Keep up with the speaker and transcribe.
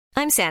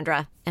I'm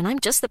Sandra, and I'm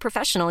just the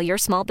professional your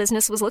small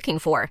business was looking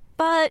for.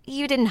 But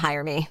you didn't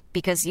hire me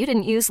because you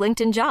didn't use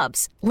LinkedIn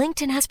Jobs.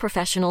 LinkedIn has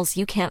professionals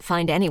you can't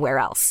find anywhere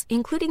else,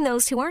 including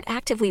those who aren't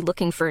actively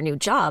looking for a new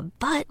job,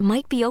 but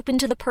might be open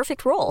to the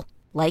perfect role,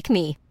 like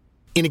me.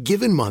 In a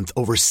given month,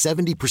 over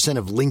 70%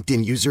 of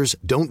LinkedIn users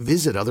don't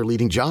visit other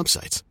leading job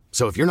sites.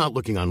 So if you're not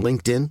looking on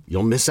LinkedIn,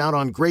 you'll miss out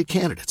on great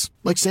candidates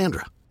like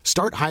Sandra.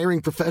 Start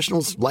hiring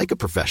professionals like a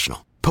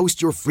professional.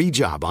 Post your free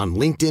job on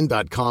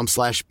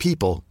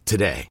linkedin.com/people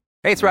today.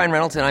 Hey, it's Ryan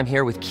Reynolds, and I'm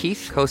here with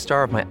Keith,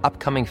 co-star of my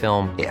upcoming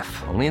film, If,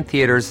 only in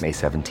theaters May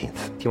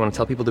 17th. Do you want to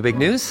tell people the big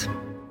news?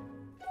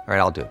 All right,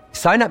 I'll do it.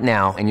 Sign up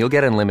now and you'll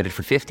get unlimited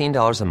for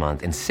 $15 a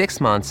month and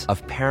 6 months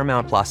of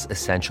Paramount Plus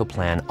Essential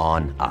Plan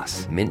on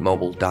us.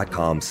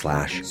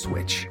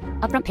 MintMobile.com/switch.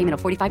 Upfront payment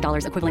of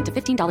 $45 equivalent to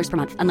 $15 per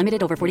month.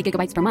 Unlimited over 40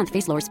 gigabytes per month.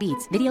 Face lower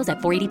speeds. Videos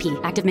at 480p.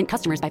 Active Mint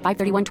customers by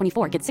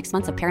 531.24 get 6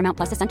 months of Paramount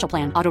Plus Essential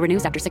Plan. Auto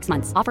renews after 6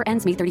 months. Offer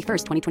ends May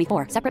 31st,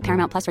 2024. Separate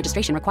Paramount Plus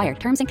registration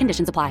required. Terms and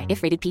conditions apply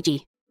if rated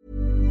PG.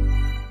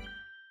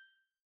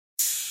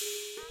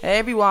 Hey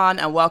everyone,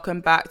 and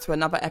welcome back to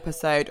another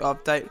episode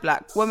of Dope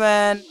Black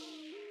Woman.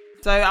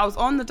 So I was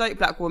on the Dope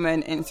Black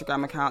Woman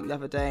Instagram account the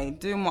other day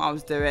doing what I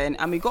was doing,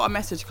 and we got a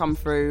message come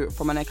through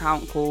from an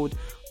account called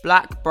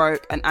Black,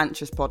 Broke and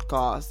Anxious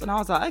Podcast, and I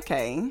was like,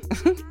 okay,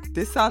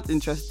 this sounds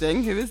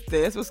interesting. Who is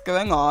this? What's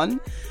going on?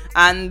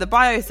 And the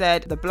bio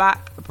said the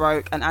Black,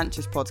 Broke and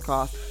Anxious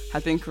Podcast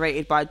has been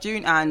created by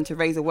June Ann to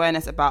raise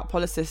awareness about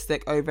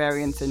polycystic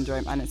ovarian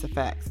syndrome and its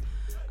effects.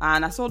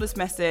 And I saw this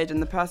message,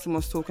 and the person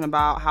was talking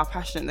about how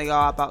passionate they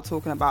are about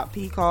talking about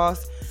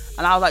PCOS.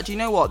 And I was like, do you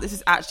know what? This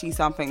is actually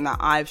something that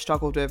I've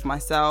struggled with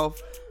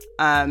myself.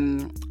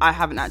 I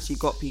haven't actually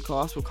got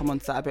PCOS. We'll come on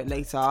to that a bit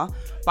later.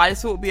 But I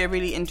just thought it would be a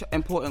really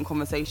important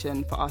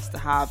conversation for us to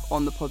have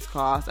on the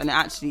podcast. And it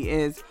actually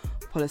is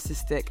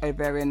Polycystic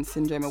Ovarian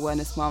Syndrome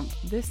Awareness Month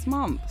this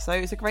month. So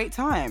it's a great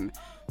time.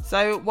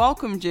 So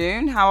welcome,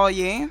 June. How are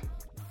you?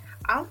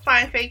 I'm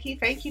fine, thank you.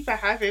 Thank you for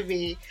having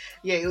me.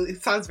 Yeah,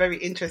 it sounds very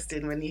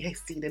interesting when you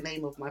see the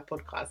name of my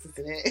podcast,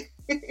 isn't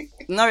it?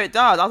 No, it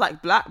does. I was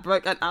like, Black,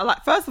 Broke, and I was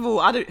like, first of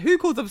all, who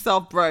calls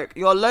themselves broke?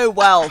 You're low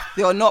wealth.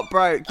 You're not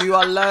broke. You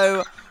are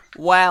low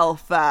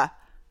wealth. That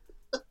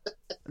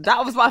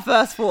was my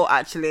first thought,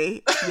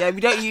 actually. Yeah, we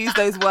don't use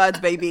those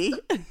words, baby.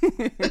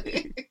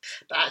 That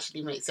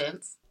actually makes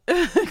sense.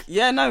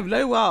 Yeah, no,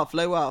 low wealth.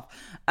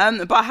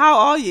 But how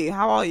are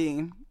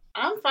you?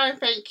 I'm fine,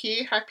 thank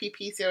you. Happy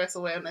PCOS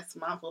Awareness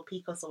Month or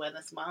PCOS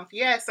Awareness Month.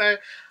 Yeah, so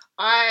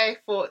I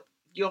thought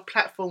your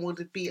platform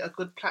would be a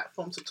good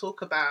platform to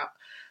talk about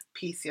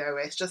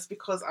PCOS just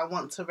because I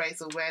want to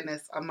raise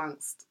awareness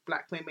amongst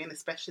Black women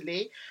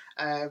especially.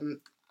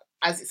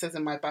 As it says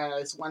in my bio,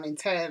 it's 1 in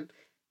 10.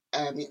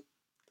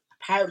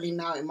 Apparently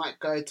now it might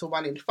go to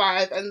 1 in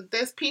 5. And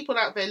there's people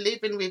out there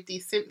living with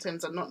these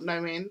symptoms and not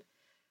knowing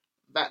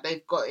that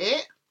they've got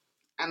it.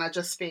 And I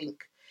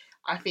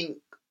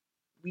think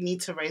we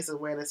need to raise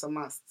awareness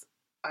amongst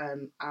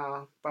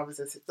our brothers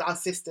and our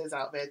sisters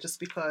out there, just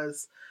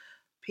because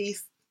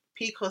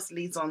PCOS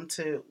leads on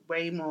to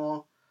way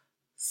more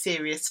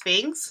serious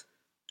things.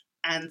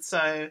 And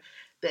so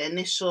the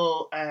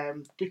initial,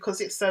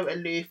 because it's so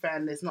aloof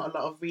and there's not a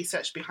lot of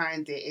research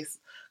behind it, it's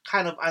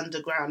kind of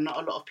underground.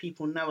 Not a lot of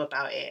people know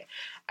about it.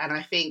 And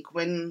I think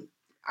when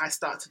I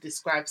start to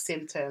describe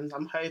symptoms,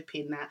 I'm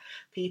hoping that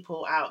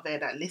people out there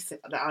that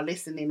are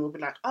listening will be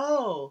like,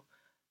 oh,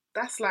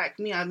 that's like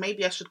me.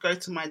 Maybe I should go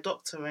to my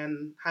doctor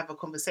and have a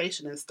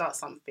conversation and start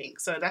something.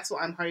 So that's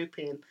what I'm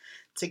hoping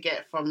to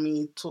get from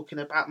me talking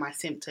about my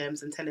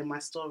symptoms and telling my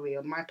story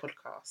on my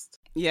podcast.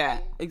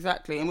 Yeah,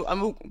 exactly. And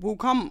we'll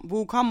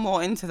come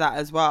more into that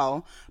as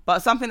well.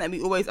 But something that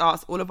we always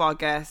ask all of our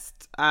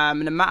guests, no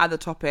matter the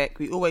topic,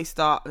 we always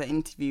start the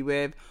interview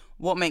with,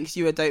 what makes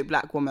you a dope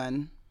Black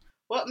woman?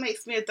 What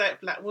makes me a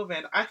dope Black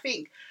woman? I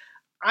think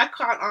I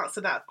can't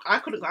answer that. I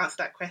couldn't answer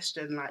that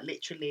question like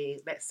literally,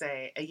 let's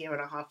say, a year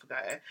and a half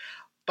ago.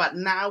 But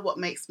now what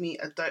makes me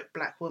a dope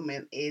Black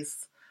woman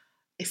is,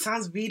 it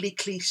sounds really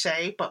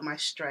cliche, but my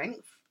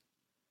strength.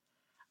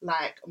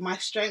 Like my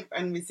strength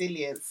and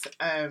resilience.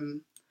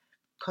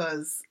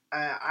 Because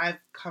I've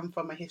come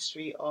from a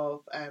history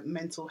of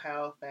mental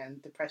health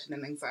and depression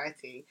and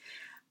anxiety.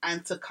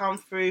 And to come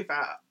through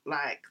that,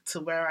 like,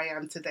 to where I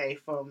am today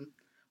from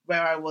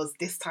where I was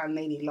this time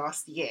maybe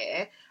last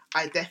year,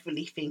 I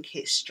definitely think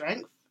it's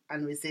strength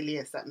and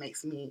resilience that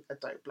makes me a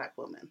dope Black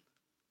woman.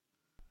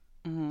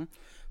 Mm-hmm.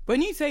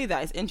 When you say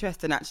that, it's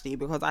interesting actually,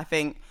 because I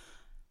think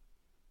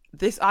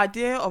this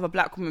idea of a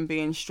Black woman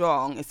being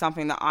strong is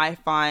something that I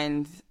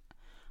find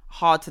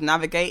hard to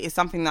navigate. It's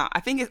something that I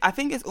think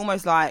it's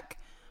almost like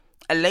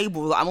a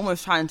label that I'm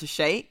almost trying to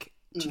shake.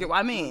 Do you get what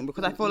I mean?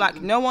 Because I feel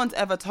like no one's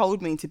ever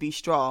told me to be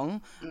strong,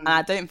 and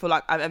I don't feel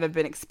like I've ever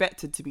been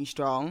expected to be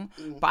strong.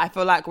 But I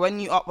feel like when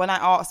I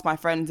asked my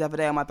friends the other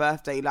day on my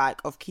birthday,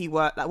 like, of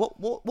keyword, like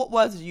what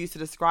words did you use to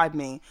describe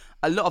me?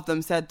 A lot of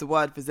them said the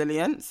word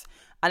resilience,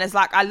 And it's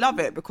like, I love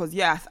it because,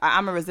 yes, I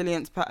am a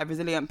resilient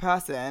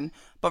person.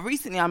 But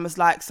recently I'm just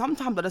like,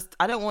 sometimes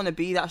I don't want to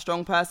be that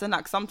strong person.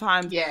 Like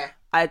sometimes not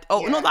that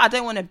I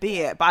don't want to be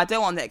it, but I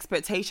don't want the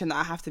expectation that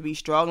I have to be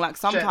strong. Like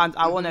sometimes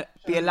I want to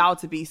be allowed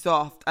to be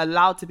soft,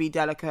 allowed to be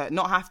delicate,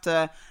 not have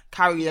to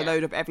carry the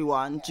load of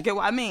everyone. Do you get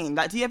what I mean?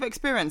 Like, do you ever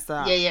experience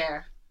that?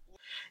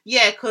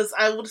 Yeah, because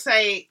I would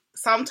say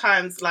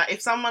sometimes, like,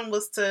 if someone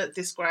was to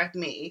describe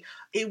me,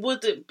 it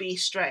wouldn't be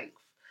strength.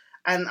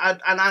 And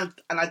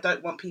I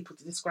don't want people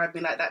to describe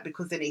me like that,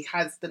 because then it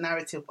has the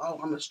narrative, oh,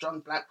 I'm a strong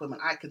black woman,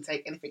 I can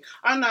take anything.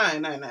 Oh, no,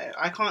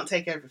 I can't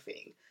take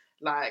everything.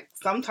 Like,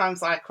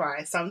 sometimes I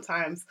cry,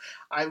 sometimes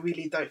I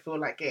really don't feel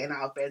like getting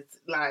out of bed.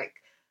 Like,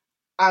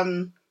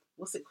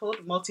 what's it called?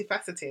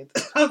 Multifaceted.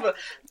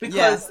 Because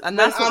yes, and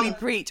that's what we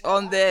preach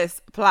on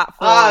this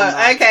platform.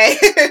 Oh, okay.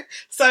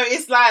 So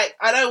it's like,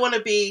 I don't want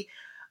to be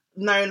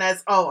known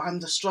as, oh,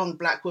 I'm the strong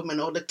black woman,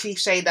 or the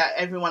cliche that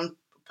everyone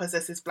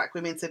possesses black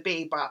women to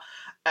be. But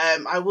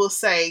I will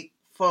say,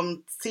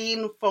 from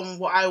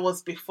what I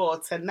was before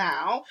to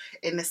now,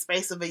 in the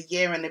space of a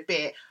year and a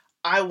bit,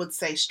 I would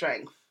say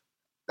strength.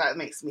 That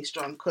makes me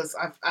strong, because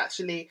I've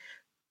actually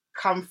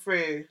come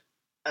through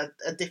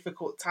a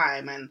difficult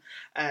time, and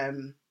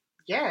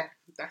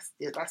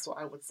that's what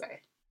I would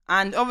say.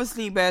 And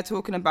obviously we're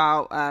talking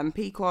about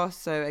PCOS,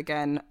 so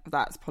again,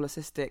 that's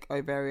polycystic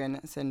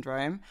ovarian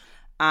syndrome.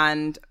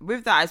 And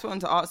with that, I just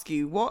wanted to ask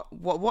you,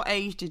 what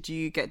age did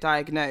you get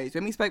diagnosed?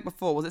 When we spoke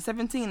before, was it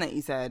 17 that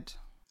you said?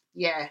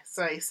 Yeah,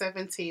 so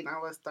 17 I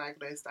was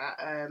diagnosed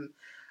at.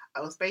 I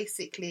was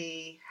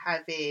basically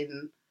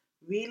having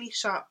really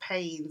sharp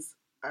pains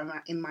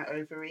in my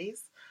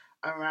ovaries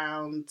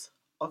around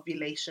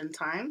ovulation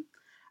time.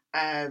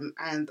 And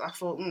I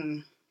thought,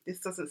 this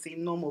doesn't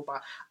seem normal.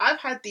 But I've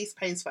had these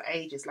pains for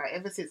ages, like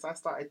ever since I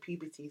started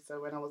puberty, so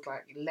when I was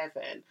like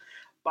 11.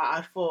 But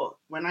I thought,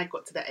 when I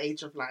got to the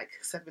age of like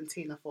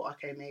 17, I thought,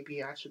 okay,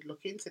 maybe I should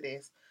look into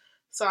this.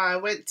 So I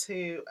went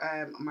to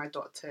my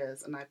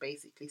doctors, and I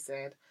basically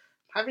said,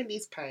 I'm having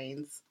these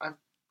pains. I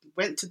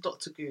went to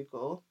Dr.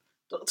 Google.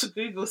 Dr.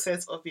 Google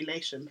says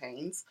ovulation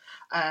pains.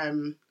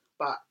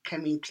 But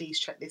can we please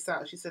check this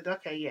out? She said,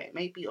 okay, yeah, it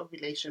may be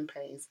ovulation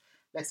pains.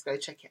 Let's go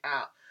check it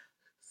out.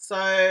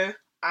 So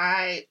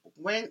I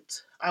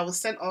was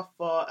sent off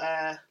for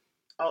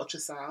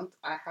ultrasound.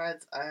 I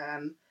had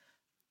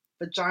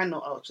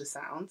vaginal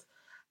ultrasound,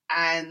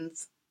 and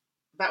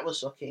that was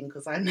shocking,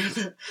 because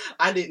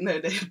I didn't know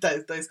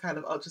that those kind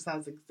of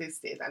ultrasounds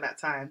existed at that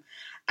time.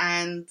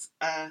 And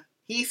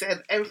he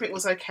said everything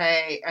was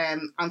okay,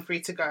 I'm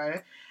free to go.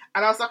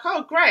 And I was like,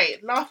 oh,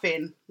 great,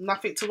 laughing,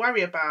 nothing to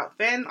worry about.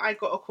 Then I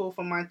got a call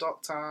from my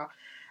doctor,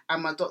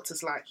 and my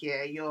doctor's like,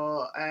 yeah,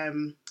 your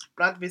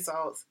blood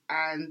results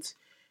and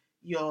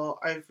your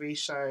ovaries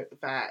show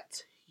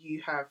that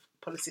you have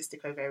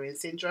polycystic ovarian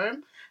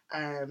syndrome.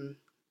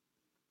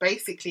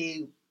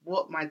 Basically,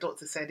 what my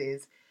doctor said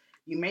is,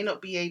 you may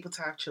not be able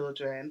to have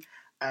children,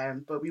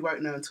 but we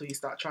won't know until you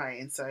start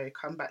trying. So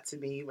come back to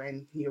me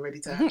when you're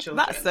ready to have children.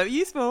 That's so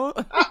useful.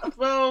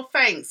 Well,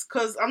 thanks,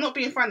 because I'm not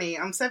being funny.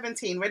 I'm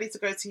 17, ready to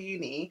go to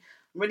uni.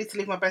 I'm ready to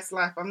live my best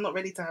life. I'm not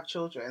ready to have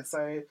children.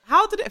 So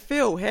how did it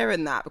feel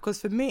hearing that?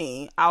 Because for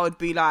me, I would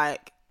be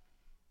like,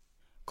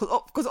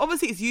 because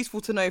obviously it's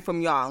useful to know from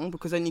young,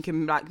 because then you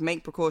can like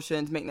make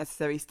precautions, make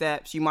necessary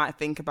steps. You might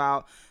think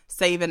about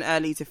saving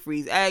early to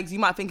freeze eggs. You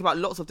might think about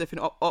lots of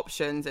different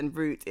options and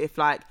routes if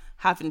like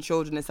having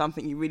children is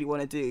something you really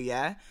want to do,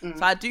 yeah?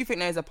 So I do think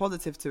there's a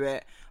positive to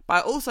it. But I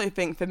also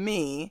think for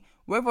me,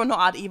 whether or not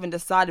I'd even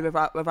decided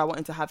whether I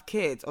wanted to have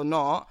kids or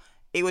not,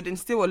 it would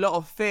instill a lot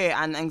of fear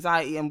and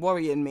anxiety and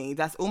worry in me.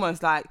 That's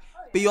almost like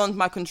beyond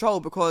my control,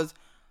 because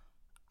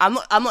I'm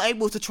not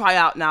able to try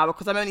out now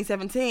because I'm only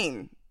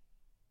 17.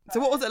 So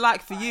what was it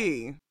like for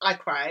you? I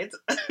cried.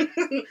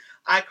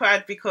 I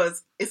cried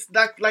because it's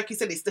like you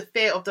said, it's the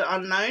fear of the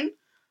unknown.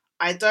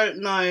 I don't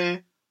know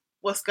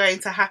what's going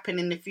to happen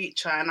in the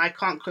future, and I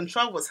can't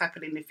control what's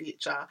happening in the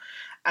future.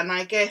 And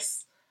I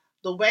guess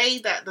the way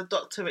that the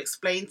doctor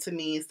explained to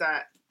me is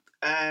that,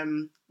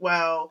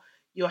 well,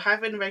 you're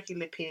having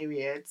regular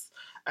periods,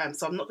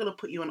 so I'm not going to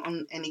put you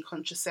on any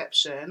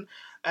contraception,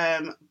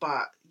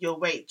 but your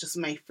weight just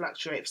may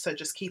fluctuate, so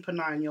just keep an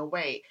eye on your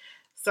weight.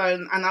 So,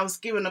 and I was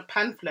given a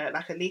pamphlet,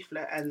 like a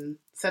leaflet, and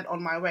sent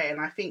on my way. And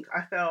I think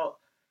I felt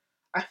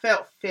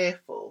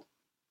fearful,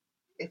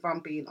 if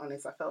I'm being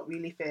honest. I felt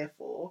really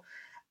fearful.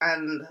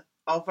 And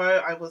although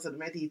I wasn't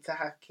ready to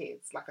have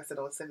kids, like I said,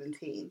 I was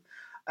 17,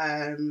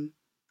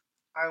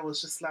 I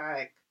was just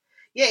like,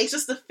 yeah, it's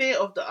just the fear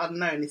of the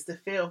unknown. It's the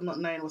fear of not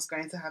knowing what's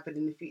going to happen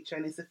in the future.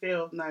 And it's the fear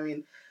of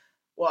knowing,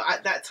 well,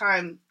 at that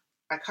time,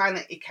 it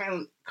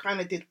kind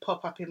of did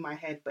pop up in my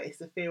head, but it's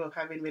the fear of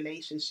having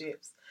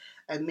relationships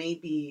and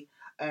maybe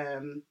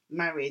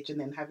marriage, and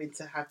then having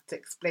to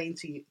explain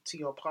to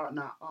your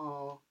partner,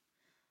 oh,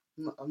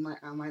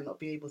 I might not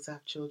be able to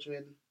have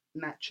children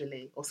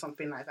naturally, or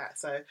something like that.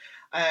 So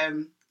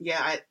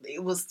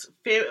it was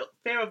fear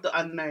of the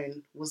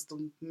unknown was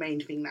the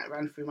main thing that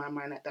ran through my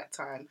mind at that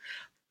time.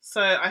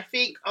 So I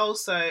think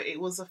also it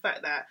was the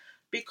fact that,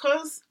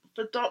 because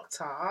the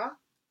doctor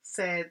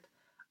said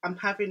I'm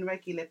having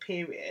regular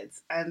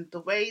periods, and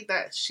the way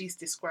that she's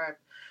described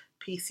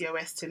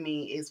PCOS to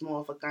me is more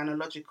of a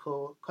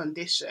gynecological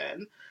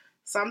condition.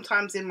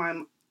 Sometimes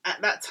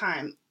at that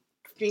time,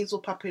 things will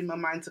pop in my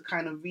mind to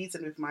kind of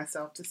reason with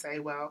myself to say,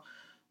 well,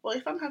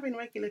 if I'm having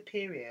regular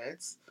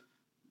periods,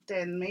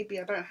 then maybe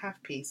I don't have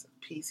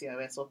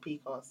PCOS or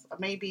PCOS. Or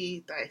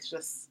maybe that it's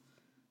just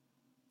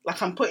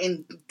like I'm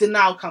putting,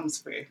 denial comes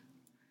through.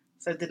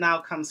 So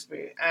denial comes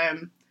through.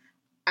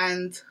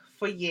 And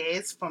for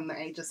years, from the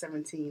age of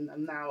 17,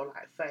 I'm now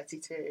like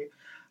 32,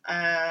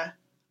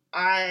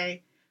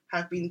 I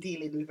have been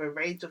dealing with a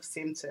range of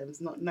symptoms,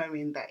 not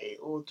knowing that it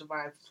all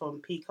derives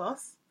from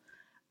PCOS.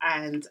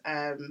 And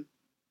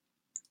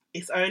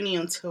it's only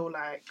until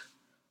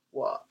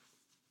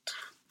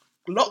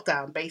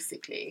lockdown,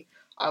 basically,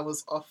 I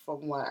was off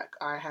from work.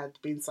 I had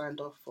been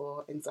signed off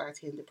for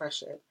anxiety and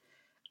depression.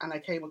 And I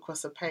came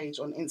across a page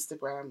on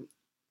Instagram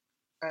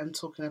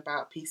talking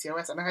about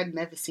PCOS. And I had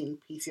never seen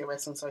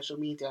PCOS on social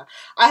media.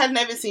 I had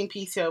never seen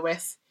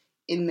PCOS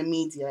in the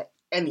media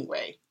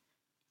anyway.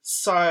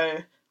 So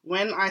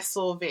when I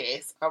saw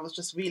this, I was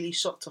just really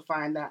shocked to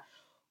find that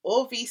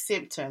all these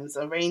symptoms,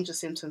 a range of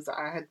symptoms that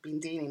I had been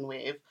dealing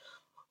with,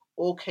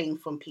 all came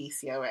from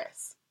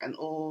PCOS, and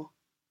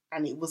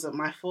it wasn't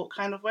my fault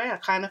kind of way. I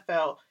kind of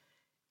felt,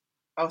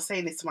 I was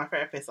saying this to my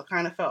therapist, I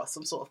kind of felt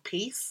some sort of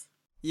peace.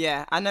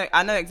 Yeah, I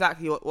know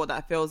exactly what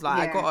that feels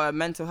like. Yeah. I got a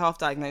mental health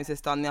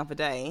diagnosis done the other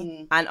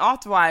day, and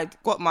after I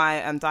got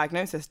my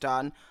diagnosis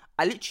done,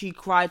 I literally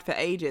cried for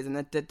ages, and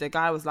the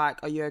guy was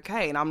like, "Are you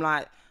okay?" And I'm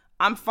like,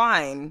 "I'm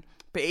fine,"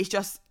 but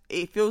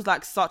it feels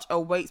like such a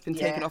weight's been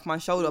taken off my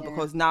shoulder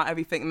because now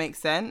everything makes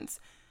sense.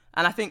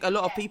 And I think a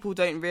lot of people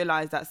don't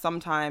realise that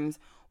sometimes,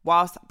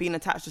 whilst being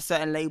attached to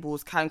certain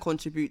labels can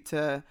contribute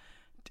to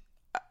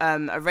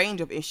a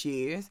range of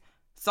issues,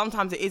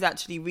 sometimes it is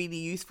actually really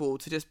useful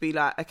to just be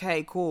like,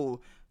 okay,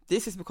 cool,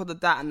 this is because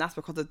of that and that's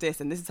because of this,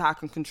 and this is how I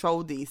can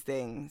control these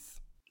things.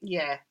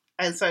 Yeah.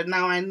 And so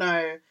now I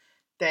know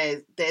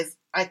I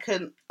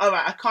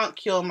can't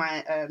cure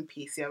my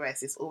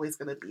PCOS, it's always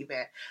going to be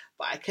there,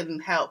 but I can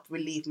help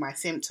relieve my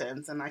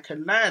symptoms, and I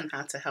can learn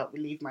how to help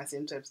relieve my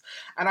symptoms.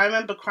 And I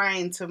remember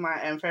crying to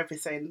my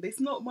therapist saying,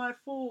 "It's not my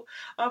fault.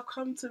 I've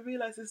come to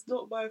realise it's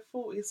not my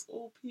fault. It's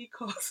all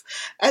PCOS."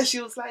 And she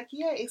was like,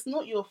 "Yeah, it's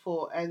not your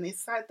fault." And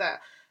it's sad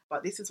that,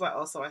 but this is why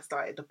also I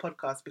started the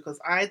podcast, because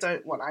I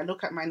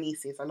look at my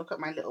nieces, I look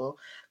at my little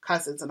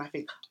cousins, and I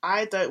think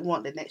I don't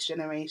want the next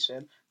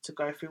generation to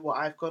go through what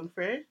I've gone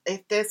through.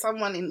 If there's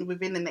someone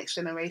within the next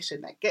generation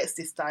that gets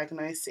this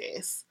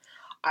diagnosis,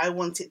 I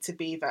want it to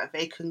be that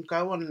they can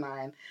go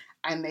online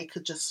and they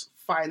could just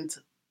find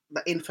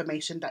the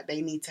information that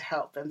they need to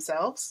help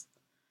themselves,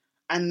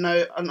 and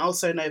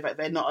also know that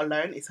they're not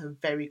alone. It's a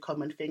very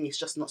common thing. It's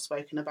just not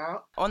spoken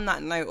about. On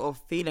that note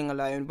of feeling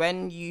alone,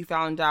 when you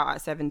found out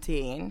at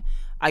 17,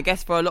 I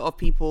guess for a lot of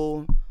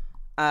people,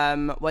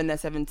 when they're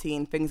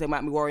 17, things they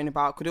might be worrying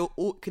about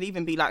could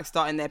even be like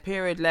starting their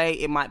period late.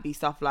 It might be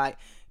stuff like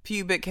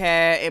pubic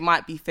hair. It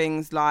might be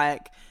things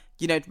like,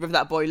 whether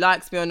that boy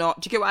likes me or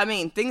not. Do you get what I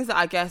mean? Things that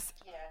I guess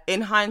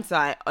in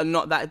hindsight are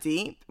not that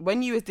deep.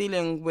 When you was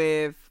dealing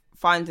with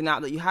finding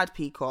out that you had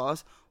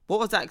PCOS, what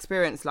was that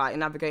experience like in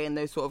navigating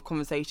those sort of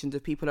conversations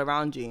with people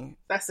around you?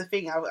 That's the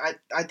thing.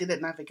 I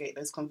didn't navigate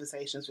those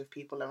conversations with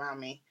people around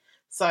me.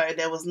 So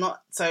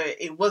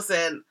it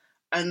wasn't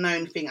a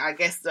known thing. I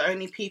guess the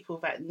only people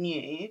that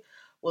knew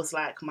was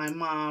like my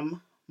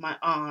mum, my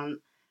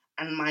aunt,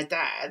 and my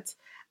dad,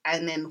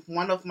 and then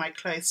one of my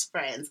close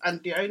friends.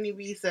 And the only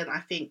reason I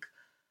think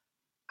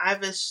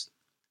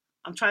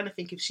I'm trying to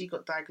think if she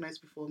got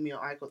diagnosed before me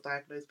or I got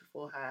diagnosed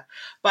before her.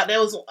 But there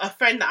was a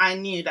friend that I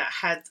knew that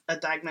had a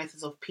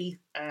diagnosis of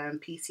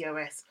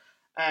PCOS.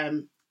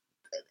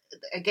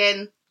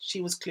 Again,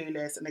 she was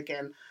clueless, and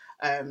again,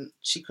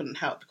 she couldn't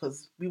help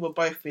because we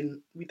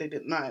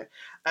didn't know.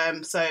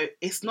 So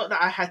it's not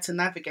that I had to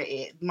navigate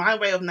it. My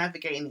way of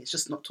navigating it is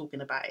just not talking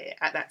about it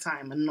at that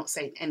time and not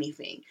saying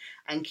anything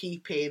and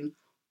keeping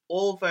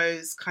all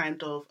those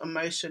kind of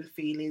emotion,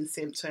 feelings,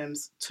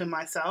 symptoms to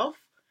myself.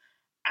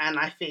 And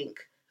I think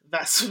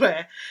that's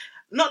where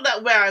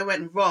I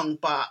went wrong,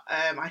 but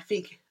I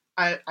think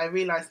I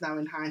realise now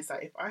in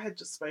hindsight, if I had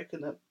just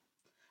spoken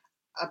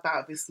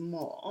about this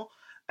more,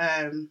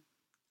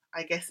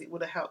 I guess it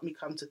would have helped me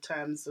come to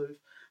terms with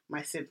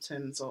my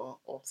symptoms or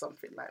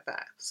something like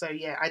that. So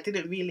yeah, I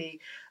didn't really,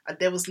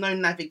 there was no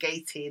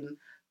navigating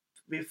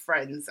with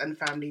friends and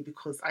family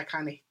because I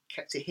kind of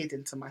kept it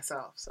hidden to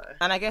myself. So.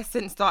 And I guess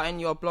since starting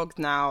your blog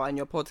now and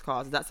your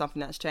podcast, is that something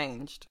that's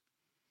changed?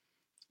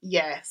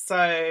 Yeah,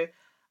 so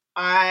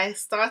I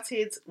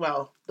started,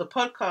 the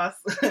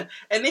podcast,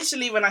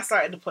 initially when I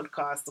started the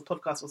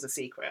podcast was a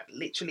secret.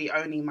 Literally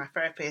only my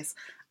therapist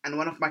and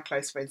one of my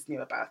close friends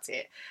knew about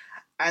it.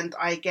 And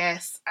I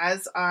guess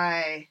as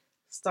I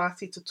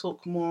started to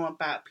talk more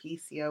about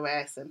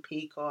PCOS and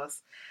PCOS,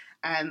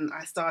 and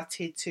I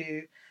started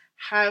to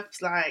have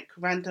like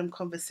random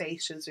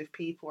conversations with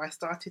people, I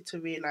started to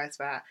realise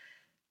that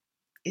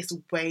it's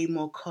way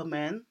more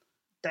common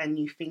than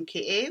you think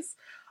it is.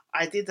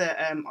 I did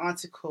an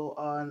article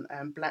on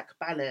Black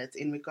Ballad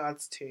in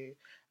regards to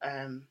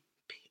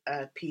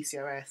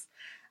PCOS,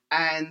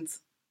 and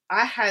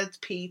I had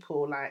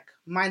people like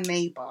my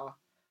neighbour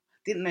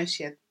didn't know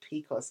she had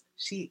PCOS.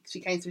 She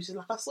came to me, she's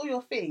like, I saw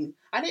your thing.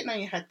 I didn't know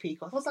you had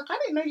PCOS. I was like, I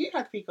didn't know you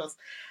had PCOS.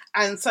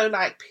 And so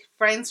like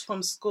friends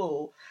from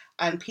school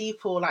and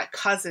people like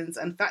cousins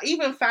and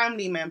even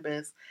family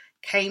members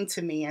came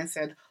to me and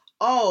said,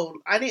 oh,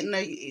 I didn't know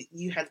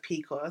you had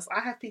PCOS. I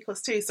have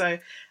PCOS too. So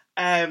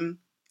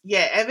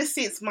yeah, ever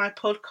since my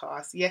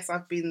podcast, yes,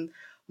 I've been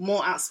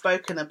more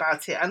outspoken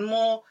about it and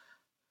more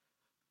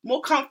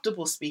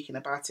comfortable speaking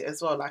about it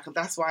as well. Like,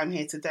 that's why I'm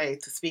here today,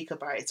 to speak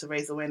about it, to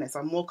raise awareness.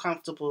 I'm more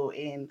comfortable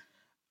in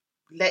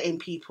letting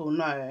people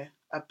know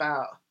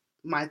about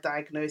my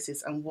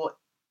diagnosis and what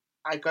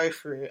I go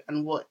through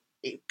and what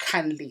it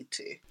can lead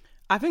to.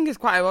 I think it's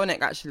quite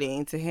ironic,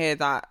 actually, to hear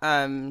that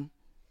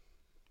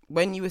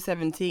when you were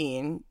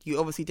 17, you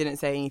obviously didn't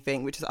say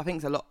anything, which is, I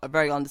think, is a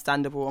very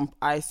understandable, and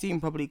I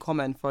assume probably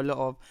common for a lot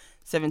of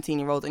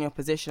 17-year-olds in your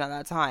position at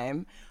that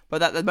time.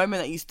 But at the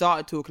moment that you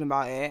started talking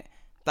about it,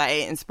 that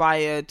it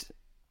inspired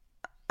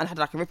and had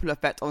like a ripple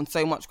effect on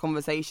so much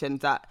conversation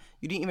that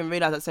you didn't even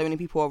realise that so many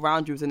people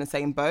around you was in the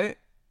same boat.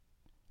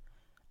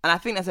 And I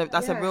think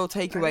that's a real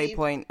takeaway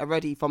point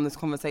already from this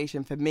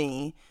conversation for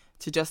me,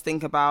 to just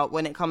think about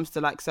when it comes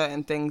to like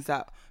certain things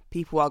that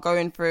people are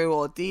going through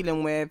or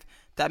dealing with,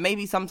 that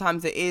maybe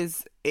sometimes it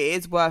is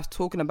worth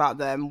talking about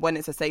them when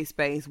it's a safe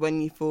space,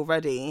 when you feel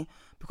ready,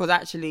 because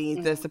actually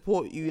the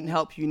support and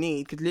help you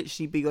need could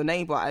literally be your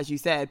neighbour, as you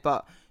said,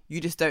 but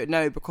you just don't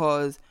know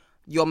because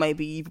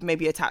you've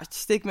maybe attached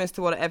stigmas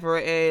to whatever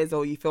it is,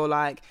 or you feel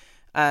like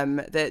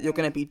that you're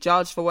going to be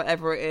judged for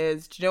whatever it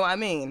is. Do you know what I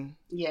mean?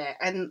 Yeah,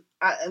 and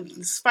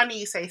it's funny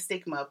you say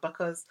stigma,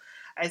 because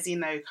as you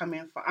know,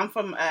 I'm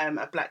from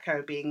a Black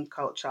Caribbean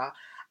culture,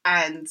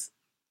 and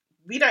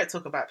we don't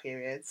talk about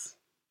periods.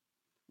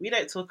 We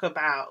don't talk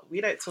about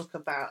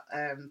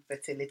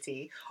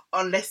fertility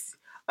unless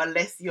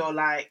you're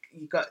like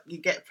you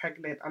get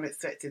pregnant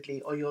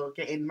unexpectedly, or you're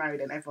getting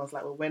married and everyone's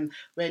like, well, when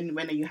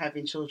are you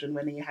having children?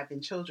 When are you having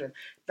children?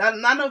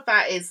 None of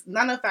that is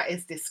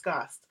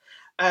discussed.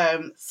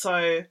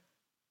 So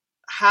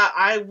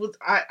how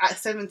at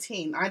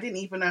 17, I didn't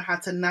even know how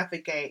to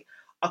navigate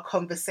a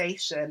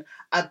conversation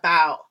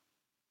about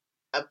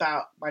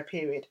my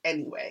period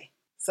anyway.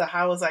 So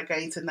how was I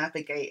going to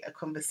navigate a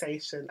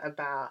conversation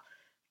about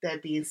there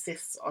being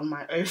cysts on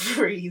my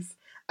ovaries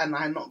and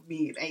I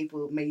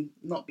may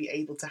not be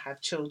able to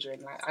have children?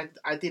 Like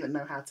I didn't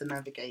know how to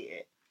navigate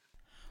it.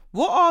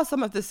 What are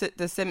some of the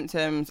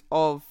symptoms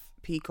of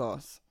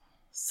PCOS?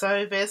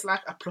 So there's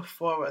like a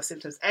plethora of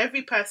symptoms.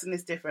 Every person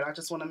is different. I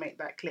just want to make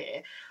that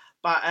clear.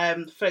 But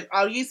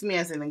I'll use me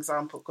as an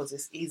example because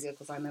it's easier,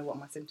 because I know what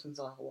my symptoms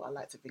are, or what I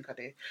like to think I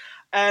do.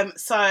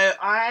 So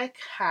I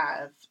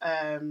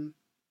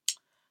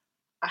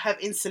have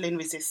insulin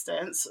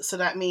resistance. So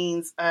that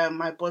means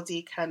my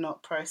body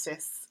cannot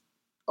process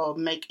or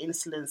make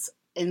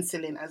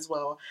insulin as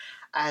well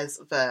as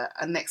the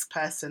next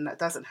person that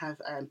doesn't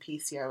have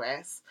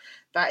PCOS.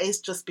 That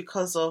is just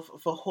because of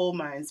the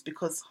hormones,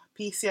 because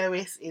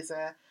PCOS is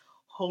a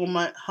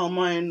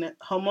hormonal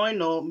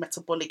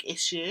metabolic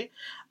issue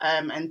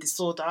and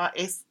disorder.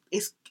 It's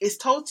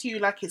told to you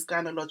like it's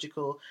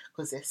gynecological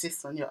because there's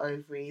cysts on your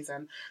ovaries,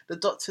 and the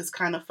doctors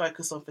kind of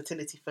focus on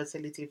fertility,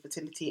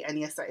 and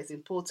yes, that is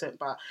important,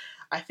 but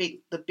I think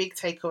the big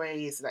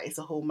takeaway is that it's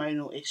a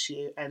hormonal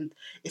issue and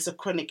it's a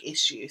chronic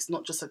issue. It's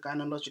not just a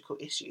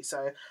gynecological issue.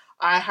 So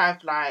I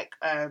have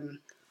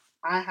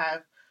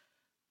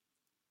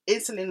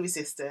insulin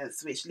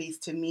resistance, which leads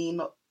to me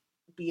not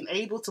being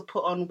able to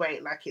put on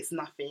weight like it's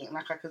nothing.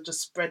 Like I could just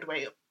spread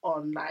weight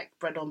on like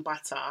bread on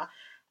butter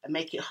and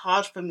make it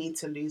hard for me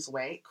to lose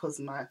weight because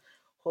my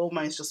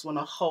hormones just want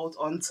to hold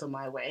on to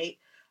my weight.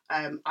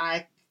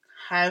 I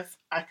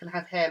can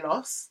have hair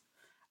loss,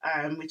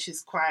 which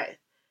is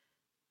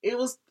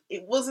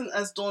it wasn't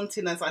as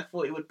daunting as I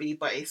thought it would be,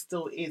 but it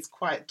still is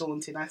quite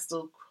daunting. I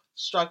still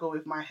struggle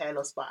with my hair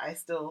loss, but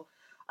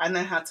I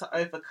know how to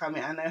overcome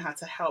it. I know how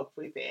to help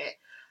with it.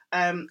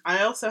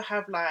 I also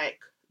have like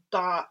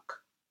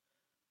dark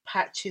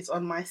patches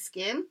on my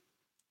skin,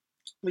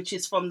 which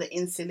is from the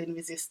insulin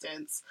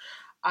resistance.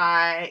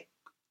 I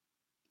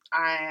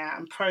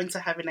am prone to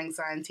having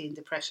anxiety and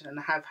depression, and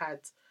I have had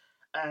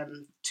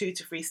 2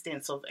 to 3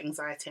 stints of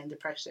anxiety and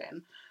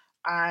depression.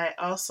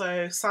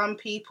 Some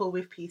people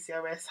with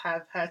PCOS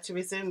have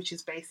hirsutism, which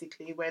is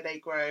basically where they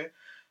grow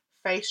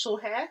facial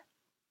hair.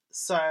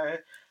 So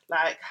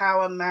like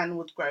how a man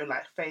would grow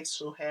like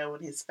facial hair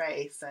on his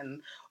face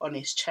and on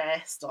his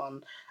chest,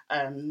 on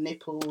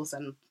nipples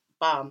and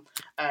bum.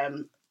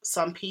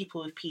 Some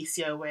people with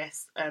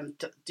PCOS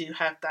do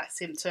have that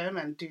symptom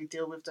and do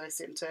deal with those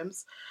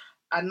symptoms.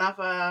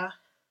 Another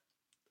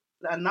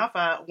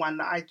one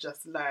that I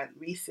just learned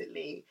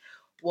recently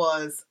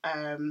was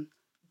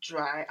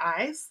dry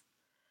eyes.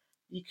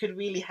 You could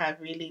really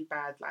have really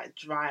bad like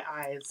dry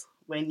eyes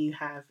when you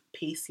have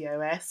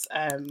PCOS.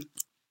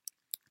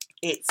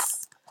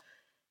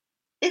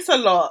 It's a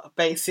lot,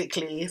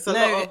 basically. It's a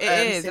lot of it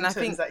is,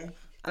 symptoms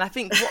and I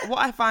think what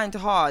I find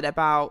hard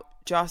about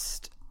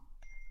just,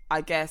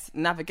 I guess,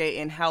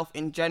 navigating health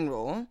in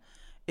general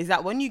is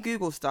that when you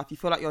Google stuff, you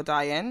feel like you're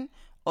dying,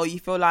 or you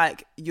feel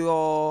like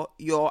your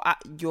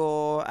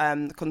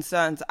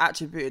concerns are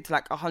attributed to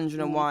like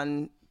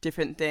 101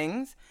 different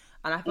things.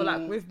 And I feel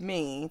like with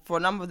me, for a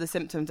number of the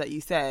symptoms that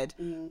you said,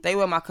 they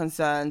were my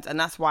concerns, and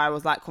that's why I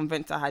was like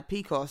convinced I had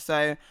PCOS.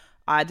 So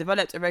I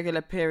developed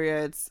irregular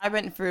periods. I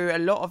went through a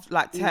lot of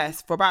like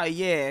tests for about a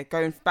year,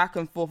 going back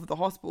and forth with the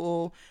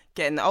hospital,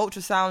 getting the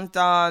ultrasounds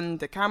done,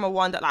 the camera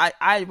one. Like,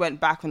 I went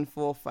back and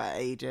forth for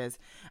ages.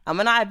 And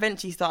when I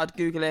eventually started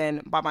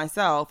Googling by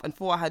myself and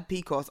thought I had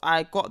PCOS,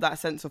 I got that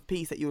sense of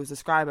peace that you were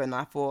describing. And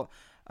I thought,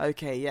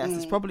 okay, yes,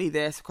 it's probably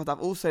this, because I've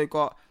also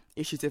got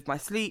issues with my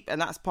sleep,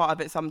 and that's part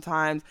of it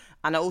sometimes.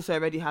 And I also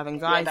already have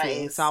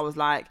anxiety. So I was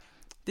like,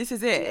 this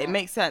is it. It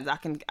makes sense.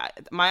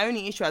 My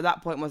only issue at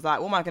that point was like,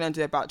 what am I going to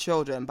do about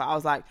children? But I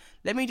was like,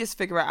 let me just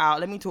figure it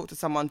out. Let me talk to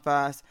someone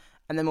first,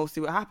 and then we'll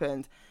see what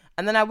happens.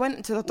 And then I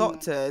went to the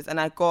doctors and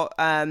I got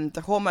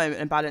the hormone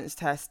imbalance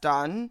test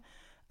done.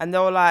 And they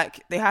were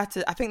like, I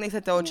think they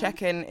said they were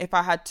checking if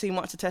I had too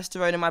much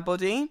testosterone in my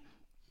body.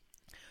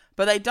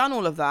 But they'd done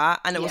all of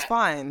that and it was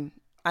fine.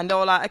 And they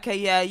were like, okay,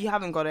 yeah, you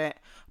haven't got it.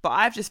 But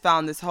I've just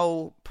found this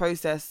whole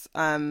process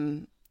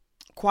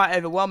quite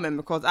overwhelming,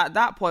 because at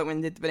that point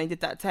when they did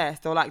that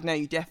test, they were like, no,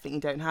 you definitely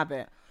don't have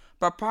it.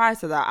 But prior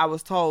to that, I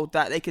was told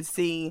that they could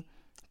see,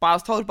 but I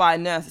was told by a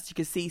nurse that you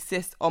could see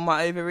cysts on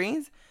my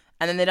ovaries,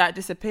 and then they like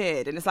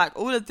disappeared. And it's like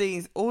all of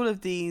these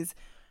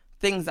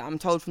things that I'm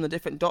told from the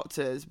different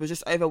doctors was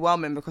just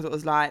overwhelming, because it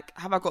was like,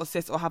 have I got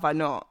cysts or have I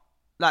not?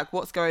 Like,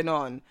 what's going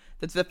on?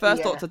 The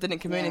first doctor didn't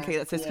communicate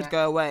that cysts could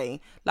go away.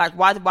 Like,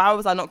 why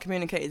was I not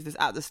communicated this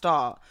at the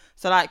start?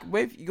 So, like,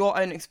 with your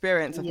own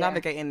experience of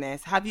navigating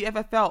this, have you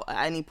ever felt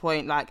at any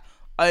point, like,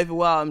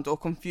 overwhelmed or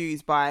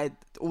confused by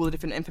all the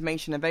different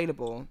information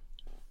available?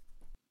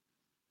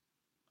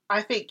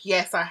 I think,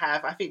 yes, I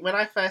have. I think when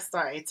I first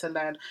started to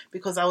learn,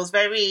 because I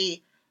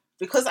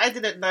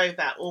didn't know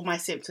that all my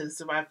symptoms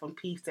derived from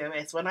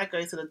PCOS, when I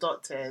go to the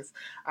doctors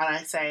and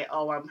I say,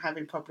 oh, I'm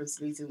having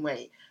problems losing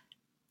weight,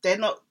 they're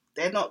not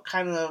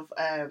kind of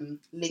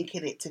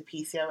linking it to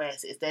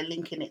PCOS. They're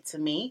linking it to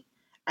me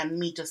and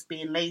me just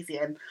being lazy.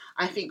 And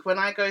I think when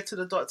I go to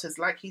the doctors,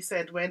 like you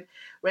said, when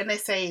they're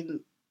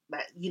saying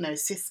that, you know,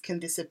 cysts can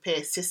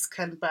disappear, cysts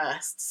can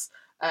burst,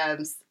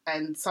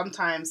 and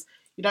sometimes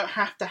you don't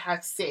have to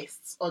have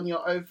cysts on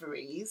your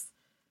ovaries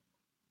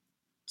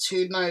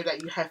to know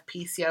that you have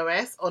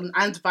PCOS,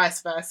 and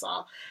vice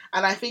versa.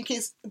 And I think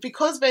it's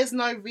because there's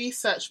no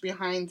research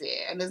behind it,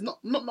 and there's not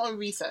no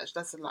research,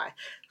 that's a lie.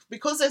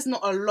 Because there's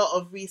not a lot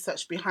of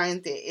research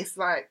behind it, it's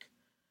like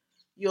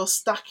you're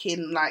stuck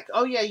in like,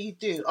 oh yeah, you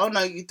do. Oh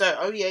no, you don't.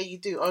 Oh yeah, you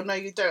do. Oh no,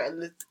 you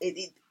don't.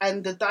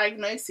 And the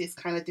diagnosis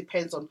kind of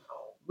depends on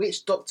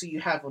which doctor you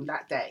have on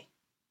that day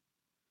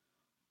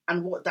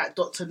and what that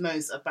doctor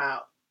knows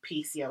about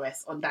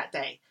PCOS on that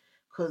day.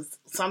 Because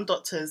some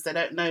doctors, they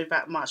don't know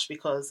that much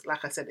because,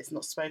 like I said, it's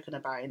not spoken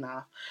about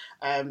enough.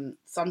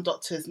 Some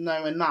doctors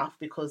know enough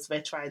because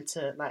they're trying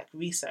to like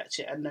research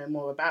it and know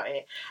more about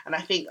it. And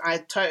I think I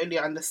totally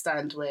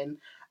understand when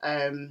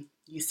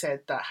you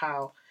said that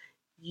how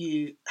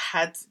you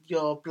had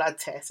your blood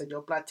test and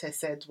your blood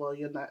test said, well,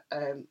 you're not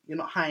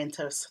high in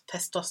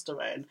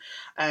testosterone,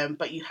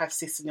 but you have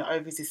cysts in your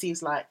ovaries. It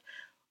seems like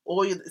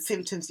all the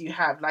symptoms you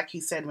have, like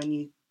you said, when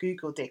you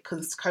Googled it,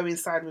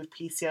 coincide with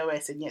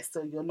PCOS, and yet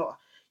still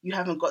you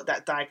haven't got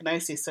that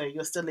diagnosis, so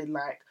you're still in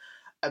like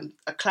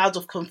a cloud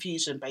of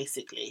confusion,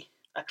 basically.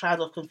 A cloud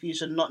of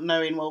confusion, not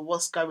knowing, well,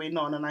 what's going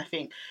on. And I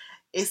think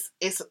it's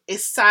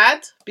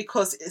sad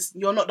because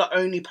you're not the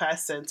only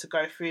person to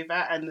go through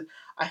that. And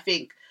I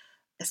think,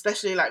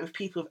 especially like with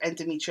people with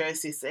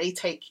endometriosis,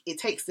 it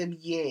takes them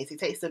years, it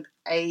takes them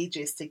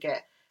ages to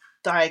get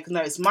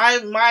diagnosed.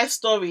 My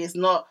story is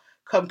not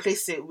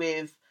complicit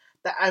with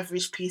the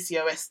average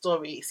PCOS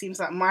story. It seems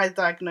like my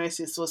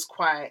diagnosis was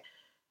quite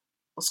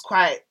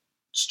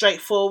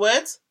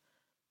straightforward,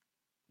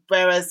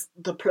 whereas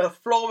the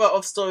plethora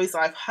of stories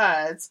I've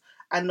heard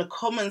and the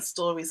common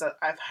stories that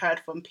I've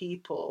heard from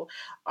people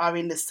are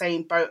in the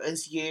same boat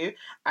as you,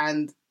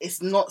 and it's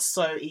not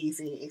so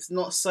easy. It's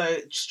not so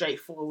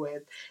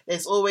straightforward.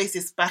 There's always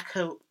this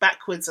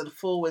backwards and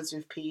forwards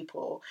with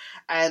people,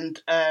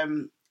 and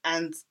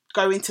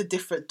going to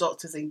different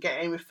doctors and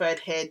getting referred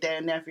here, there,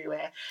 and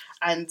everywhere.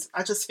 And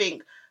I just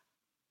think,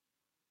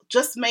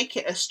 just make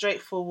it a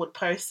straightforward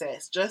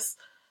process. Just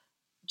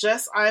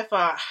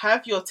either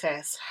have your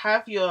test,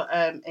 have your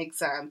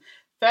exam.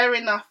 Fair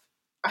enough.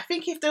 I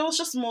think if there was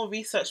just more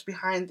research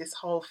behind this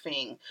whole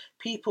thing,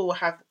 people will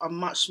have a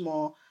much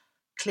more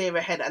clearer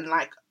head, and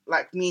like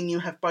me and you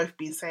have both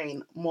been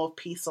saying, more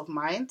peace of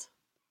mind.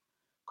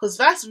 Because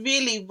that's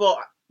really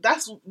what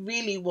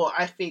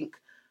I think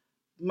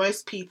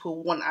most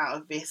people want out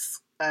of this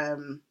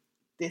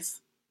this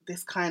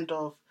kind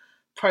of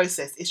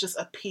process. It's just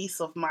a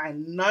peace of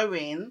mind,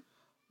 knowing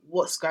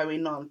what's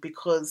going on,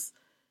 because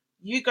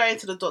You going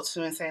to the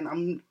doctor and saying,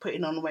 I'm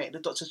putting on weight, the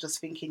doctor's just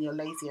thinking you're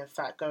lazy and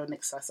fat, go and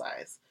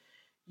exercise.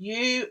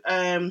 You,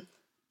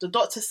 the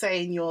doctor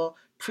saying you're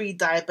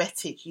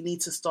pre-diabetic, you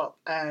need to stop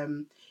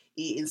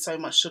eating so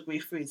much sugary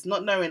foods,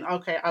 not knowing,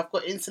 okay, I've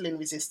got insulin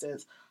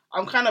resistance.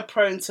 I'm kind of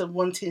prone to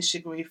wanting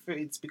sugary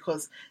foods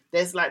because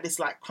there's like this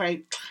like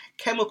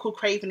chemical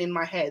craving in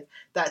my head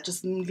that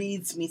just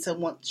leads me to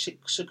want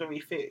sugary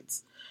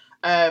foods.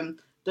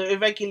 The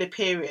irregular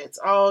periods.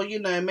 Oh,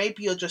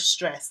 maybe you're just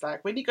stressed.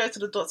 Like when you go to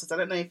the doctors, I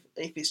don't know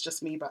if it's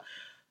just me, but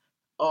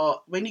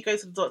or when you go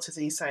to the doctors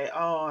and you say,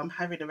 oh, I'm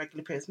having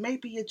irregular periods,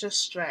 maybe you're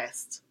just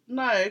stressed.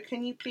 No,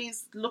 can you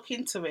please look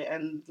into it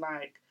and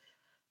like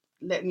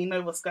let me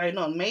know what's going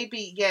on?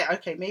 Maybe,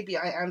 maybe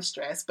I am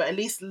stressed, but at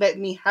least let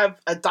me have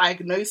a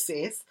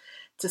diagnosis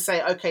to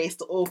say, okay, it's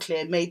all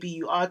clear. Maybe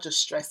you are just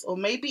stressed, or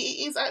maybe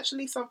it is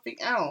actually something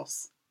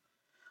else.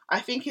 I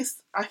think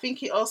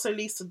it also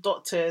leads to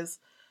doctors,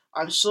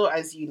 I'm sure,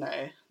 as you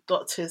know,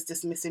 doctors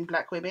dismissing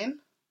black women.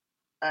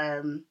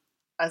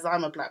 As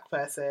I'm a black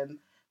person,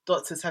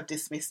 doctors have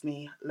dismissed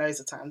me loads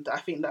of times. I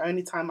think the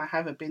only time I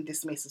haven't been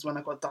dismissed is when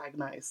I got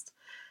diagnosed,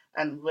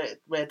 and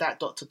where that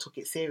doctor took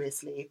it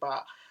seriously.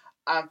 But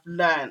I've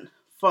learned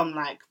from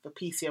like the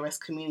PCOS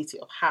community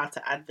of how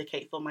to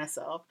advocate for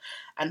myself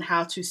and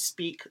how to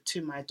speak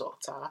to my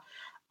doctor.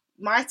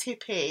 My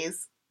tip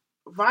is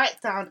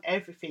write down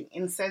everything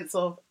in sense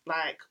of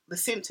like the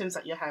symptoms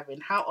that you're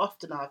having. How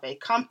often are they?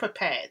 Come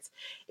prepared.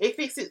 If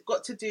it's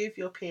got to do with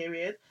your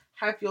period,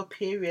 have your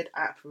period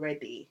app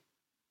ready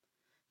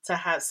to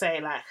have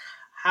say like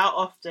how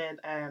often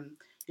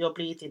you're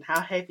bleeding, how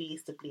heavy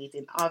is the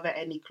bleeding, are there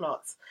any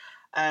clots,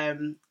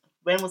 when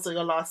was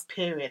your last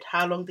period,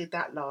 how long did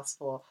that last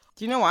for?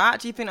 Do you know what? I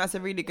actually think that's a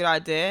really good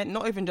idea,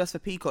 not even just for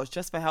PCOS,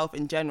 just for health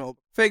in general.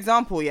 For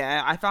example,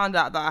 I found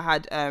out that I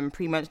had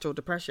premenstrual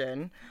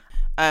depression,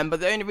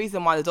 but the only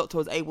reason why the doctor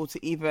was able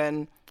to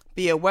even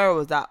be aware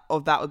of that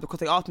was because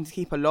they asked me to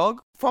keep a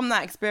log. From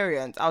that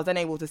experience, I was then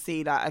able to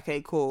see that,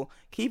 okay, cool,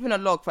 keeping a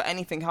log for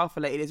anything health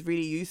related is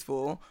really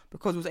useful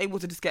because I was able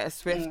to just get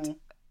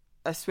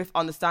a swift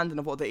understanding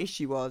of what the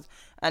issue was.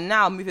 And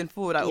now moving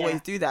forward, I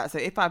always do that. So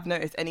if I've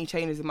noticed any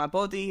changes in my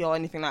body or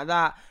anything like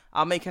that,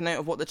 I'll make a note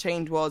of what the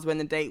change was, when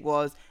the date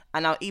was,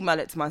 and I'll email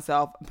it to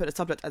myself and put the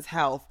subject as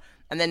health.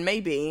 And then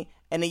maybe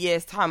in a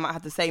year's time, I might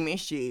have the same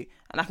issue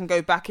and I can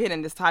go back in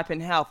and just type in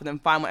health and then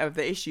find whatever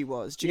the issue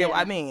was. Do you get what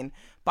I mean?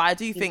 But I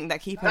do think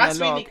that keeping a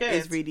log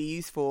is really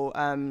useful,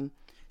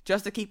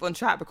 just to keep on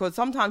track, because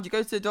sometimes you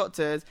go to the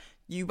doctors,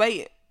 you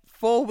wait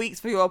 4 weeks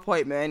for your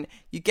appointment,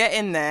 you get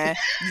in there,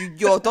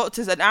 your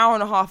doctor's an hour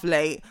and a half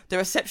late, the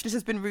receptionist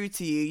has been rude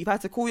to you, you've had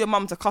to call your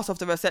mum to cuss off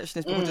the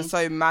receptionist because you're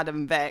so mad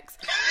and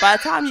vexed. By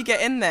the time you get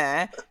in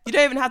there, you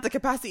don't even have the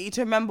capacity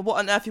to remember what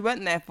on earth you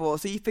went there for,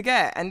 so you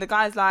forget. And the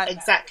guy's like,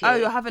 exactly, oh,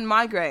 you're having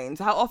migraines,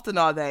 how often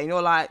are they? And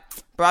you're like,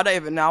 bro, I don't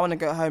even know, I want to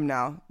go home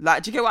now.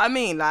 Like, do you get what I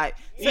mean? Like,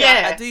 so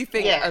I do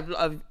think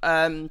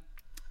of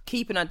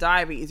keeping a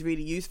diary is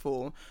really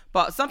useful.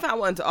 But something I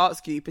wanted to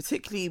ask you,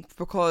 particularly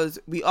because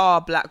we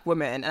are black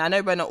women, and I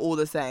know we're not all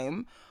the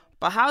same,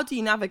 but how do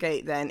you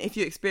navigate then if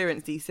you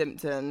experience these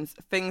symptoms,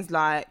 things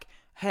like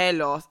hair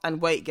loss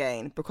and weight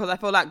gain? Because I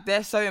feel like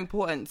they're so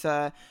important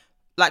to,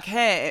 like,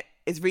 hair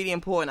is really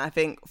important, I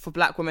think, for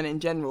black women in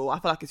general. I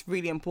feel like it's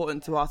really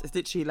important to us. It's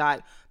literally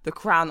like the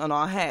crown on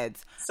our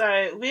heads.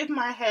 So with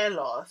my hair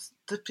loss,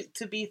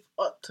 to be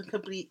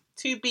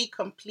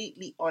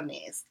completely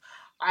honest,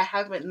 I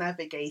haven't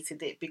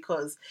navigated it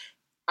because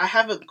I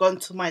haven't gone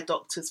to my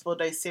doctors for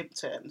those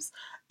symptoms.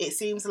 It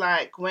seems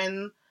like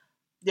the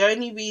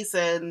only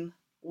reason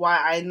why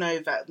I know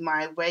that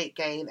my weight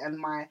gain and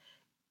my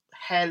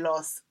hair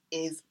loss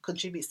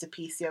contributes to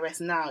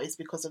PCOS now is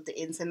because of the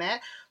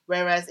internet.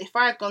 Whereas if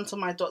I had gone to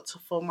my doctor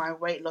for my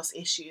weight loss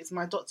issues,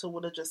 my doctor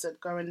would have just said,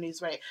 go and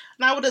lose weight.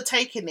 And I would have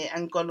taken it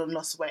and gone and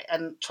lost weight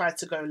and tried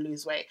to go and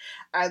lose weight.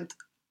 And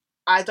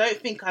I don't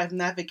think I've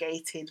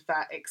navigated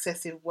that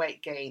excessive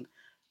weight gain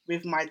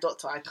with my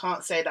doctor. I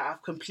can't say that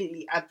I've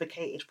completely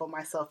advocated for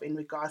myself in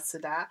regards to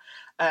that.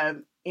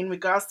 In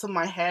regards to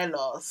my hair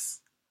loss,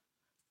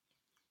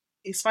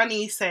 it's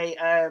funny you say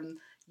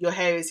your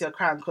hair is your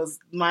crown, because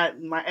my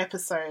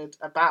episode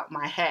about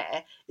my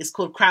hair is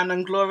called Crown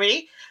and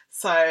Glory.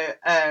 So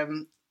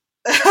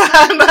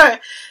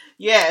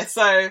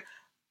so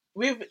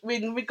with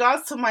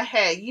regards to my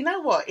hair, you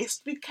know what,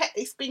 it's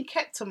been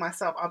kept to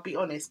myself, I'll be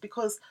honest,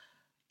 because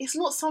it's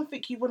not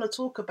something you want to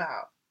talk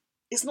about.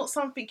 It's not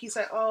something you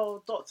say,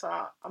 oh, doctor,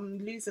 I'm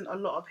losing a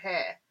lot of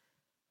hair.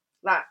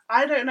 Like,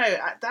 I don't know.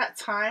 At that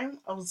time,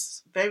 I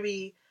was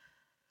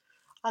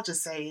I'll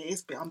just say,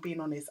 I'm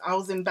being honest, I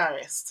was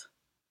embarrassed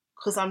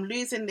because I'm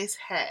losing this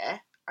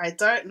hair. I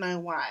don't know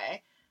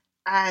why.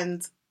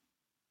 And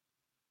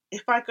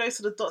if I go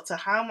to the doctor,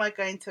 how am I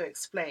going to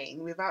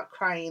explain without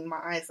crying my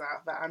eyes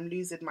out that I'm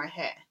losing my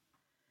hair?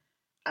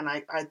 And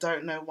I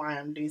don't know why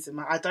I'm losing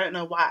I don't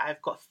know why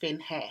I've got thin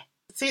hair.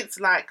 Since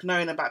like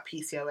knowing about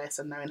PCOS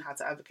and knowing how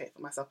to advocate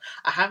for myself,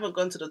 I haven't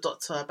gone to the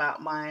doctor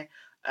about my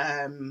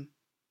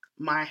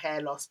my hair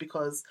loss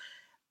because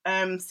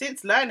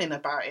since learning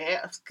about it,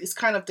 it's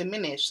kind of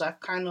diminished. I've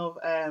kind of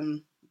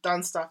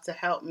done stuff to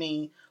help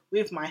me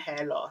with my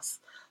hair loss.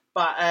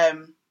 But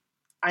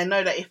I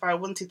know that if I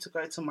wanted to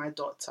go to my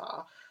doctor,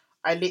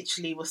 I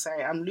literally will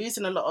say, I'm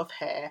losing a lot of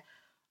hair.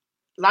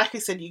 Like I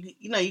said,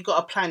 you know, you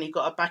got a plan, you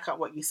got to back up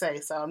what you say.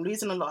 So I'm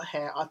losing a lot of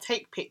hair. I'll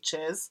take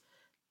pictures,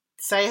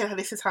 say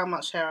this is how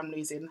much hair I'm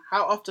losing,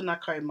 how often I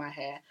comb my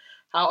hair,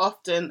 how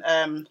often,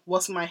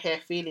 what's my hair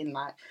feeling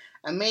like,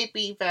 and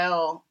maybe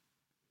they'll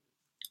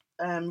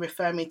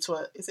refer me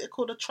to is it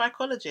called a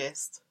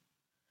trichologist?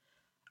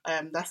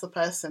 That's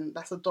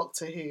a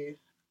doctor who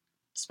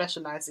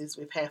specializes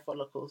with hair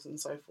follicles and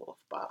so forth.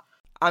 But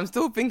I'm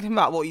still thinking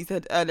about what you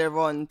said earlier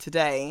on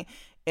today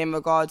in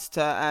regards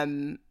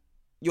to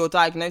your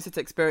diagnosis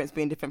experience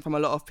being different from a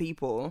lot of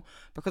people,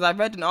 because I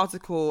read an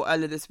article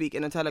earlier this week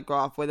in the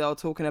Telegraph where they were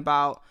talking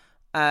about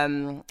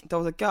there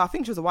was a girl, I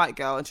think she was a white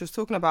girl, and she was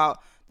talking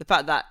about the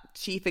fact that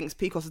she thinks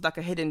PCOS is like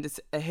a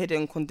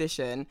hidden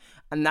condition,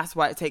 and that's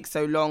why it takes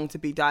so long to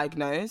be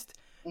diagnosed.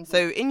 Mm-hmm.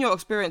 So in your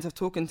experience of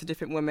talking to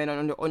different women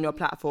on your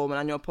platform and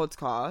on your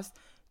podcast,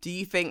 do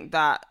you think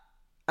that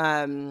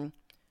when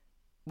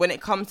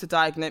it comes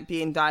to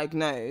being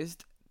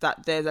diagnosed,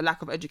 that there's a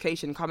lack of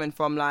education coming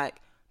from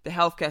like the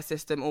healthcare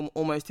system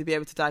almost to be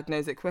able to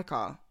diagnose it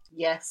quicker?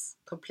 Yes,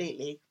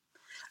 completely.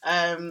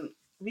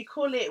 We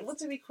call it, what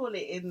do we call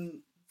it in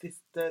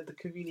the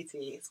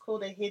community? It's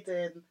called a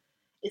hidden,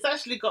 it's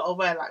actually got a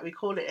word, like we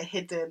call it a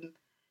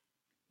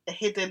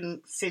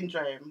hidden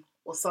syndrome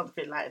or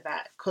something like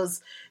that.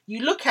 Because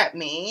you look at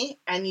me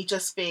and you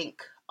just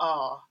think,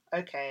 oh,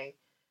 okay,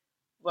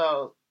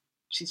 well,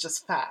 she's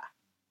just fat.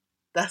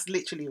 That's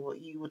literally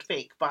what you would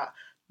think. But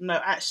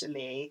no,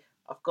 actually,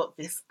 I've got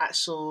this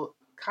actual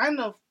kind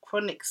of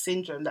chronic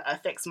syndrome that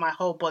affects my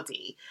whole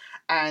body.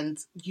 And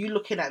you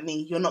looking at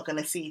me, you're not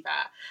going to see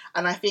that.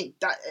 And I think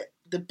that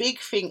the big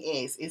thing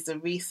is the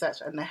research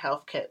and the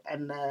healthcare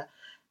and the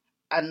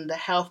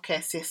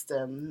healthcare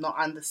system not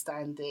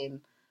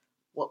understanding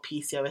what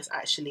PCOS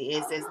actually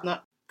is.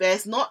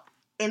 There's not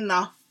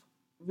enough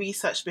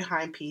research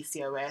behind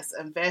PCOS,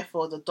 and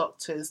therefore the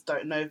doctors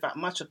don't know that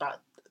much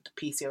about the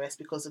PCOS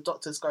because the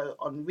doctors go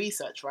on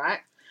research, right?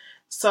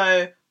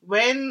 So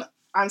when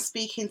I'm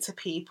speaking to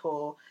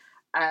people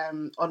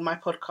on my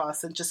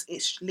podcast, and just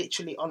it's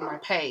literally on my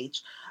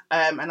page,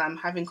 and I'm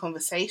having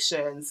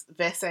conversations,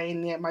 they're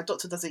saying, yeah, my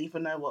doctor doesn't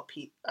even know what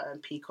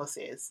PCOS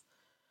is.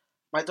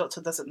 My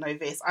doctor doesn't know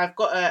this. I've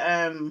got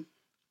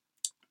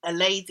a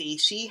lady,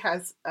 she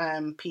has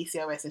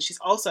PCOS, and she's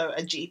also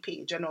a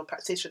GP, general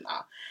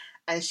practitioner,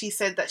 and she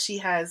said that she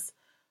has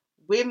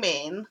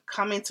women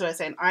coming to her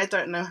saying, I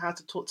don't know how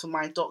to talk to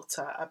my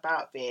doctor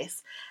about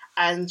this,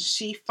 and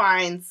she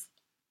finds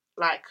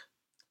like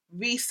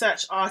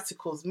research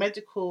articles,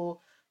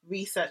 medical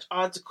research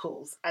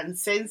articles, and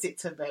sends it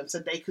to them so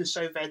they can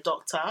show their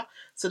doctor,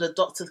 so the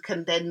doctor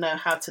can then know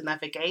how to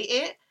navigate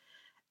it.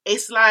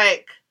 It's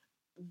like,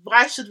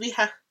 why should we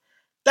have,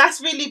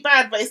 that's really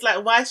bad, but it's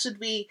like, why should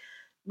we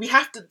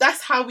have to,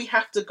 that's how we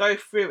have to go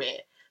through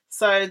it.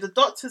 So the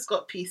doctor's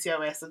got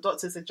PCOS, the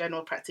doctor's a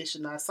general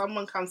practitioner.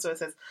 Someone comes to her and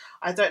says,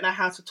 I don't know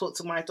how to talk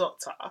to my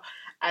doctor.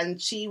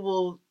 And she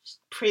will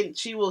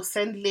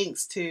send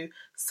links to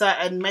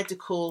certain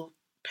medical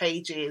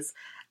pages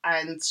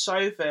and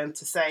show them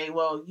to say,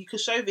 well, you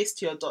could show this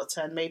to your doctor,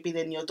 and maybe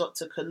then your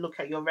doctor could look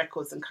at your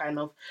records and kind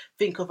of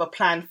think of a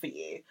plan for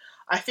you.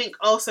 I think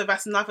also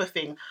that's another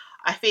thing.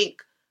 I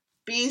think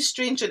being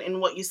stringent in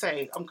what you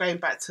say, I'm going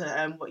back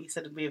to what you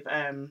said with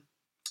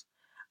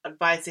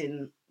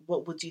advising,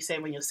 what would you say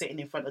when you're sitting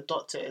in front of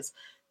doctors?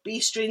 Be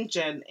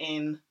stringent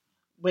in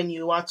when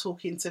you are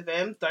talking to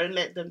them. Don't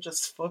let them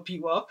just fob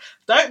you off.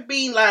 Don't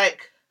be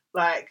like,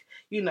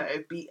 you know,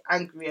 be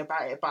angry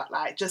about it, but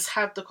like just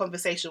have the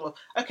conversation with,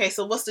 okay,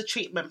 so what's the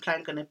treatment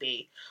plan going to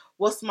be?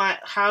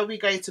 How are we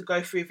going to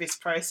go through this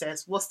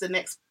process? What's the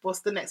next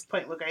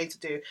point we're going to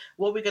do?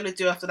 What are we going to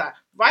do after that?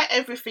 Write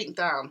everything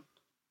down.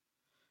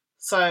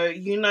 So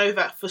you know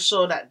that for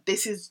sure that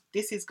this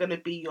is going to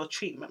be your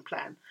treatment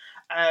plan.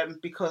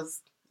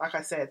 Because like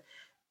I said,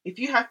 if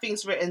you have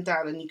things written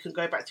down and you can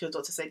go back to your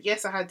doctor and say,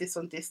 yes, I had this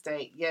on this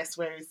date. Yes,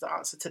 where is the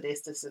answer to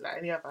this, and that,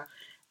 and the other.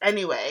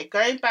 Anyway,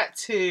 going back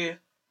to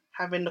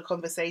having the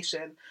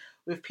conversation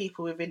with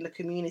people within the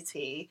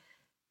community,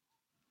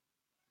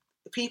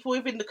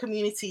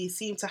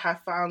 seem to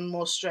have found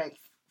more strength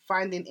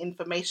finding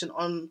information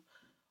on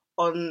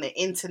the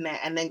internet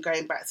and then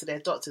going back to their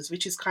doctors,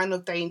 which is kind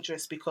of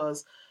dangerous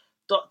because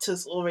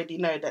doctors already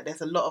know that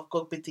there's a lot of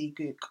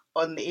gobbledygook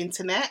on the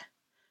internet.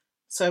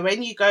 So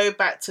when you go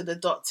back to the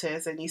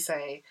doctors and you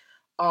say,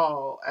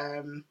 oh,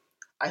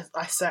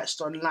 I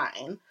searched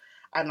online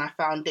and I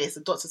found this,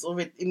 the doctor's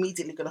already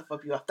immediately going to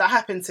fob you off. That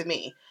happened to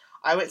me.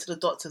 I went to the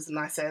doctors and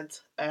I said,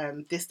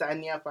 this, that,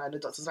 and the other. And the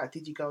doctor's like,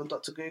 did you go on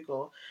Dr.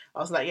 Google? I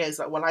was like, yeah. He's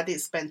like, well, I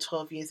didn't spend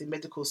 12 years in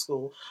medical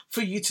school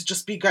for you to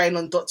just be going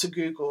on Dr.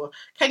 Google.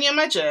 Can you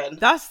imagine?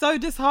 That's so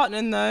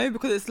disheartening though,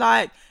 because it's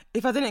like,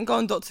 if I didn't go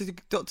on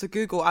Dr.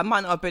 Google, I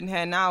might not have been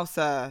here now,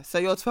 sir. So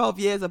your 12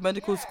 years of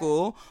medical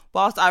school,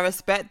 whilst I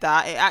respect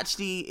that, it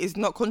actually is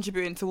not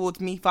contributing towards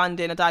me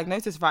finding a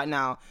diagnosis right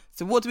now.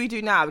 So what do we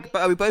do now?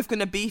 Are we both going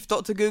to beef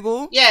Dr.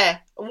 Google? Yeah.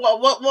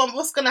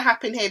 What's going to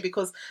happen here?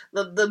 Because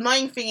the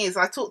annoying thing is,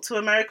 I talk to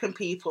American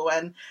people,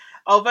 and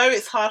although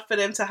it's hard for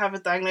them to have a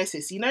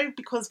diagnosis,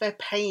 because they're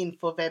paying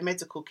for their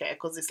medical care,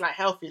 because it's like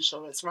health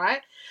insurance,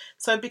 right?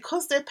 So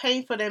because they're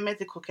paying for their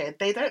medical care,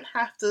 they don't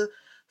have to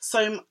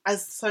so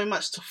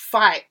much to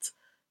fight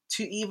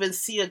to even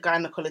see a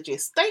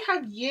gynecologist. They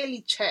have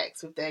yearly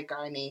checks with their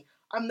gynae.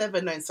 I've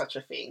never known such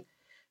a thing.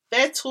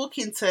 They're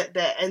talking to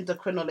their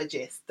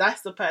endocrinologist.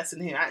 That's the person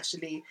who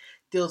actually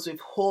deals with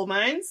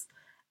hormones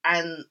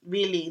and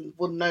really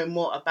will know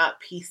more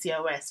about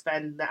PCOS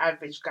than the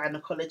average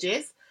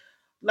gynecologist.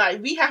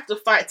 Like, we have to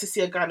fight to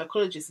see a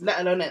gynecologist, let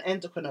alone an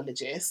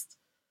endocrinologist.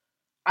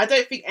 I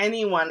don't think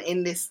anyone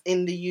in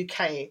the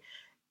UK,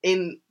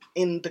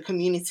 in the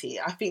community,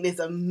 I think there's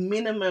a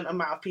minimum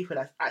amount of people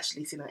that's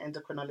actually seen an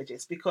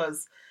endocrinologist,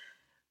 because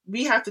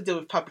we have to deal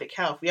with public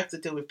health. We have to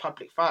deal with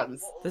public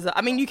funds.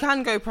 You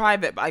can go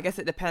private, but I guess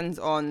it depends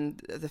on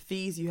the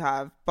fees you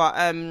have. But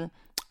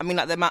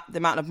like the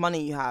amount of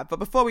money you have. But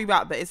before we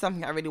wrap, there is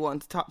something I really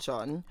wanted to touch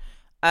on.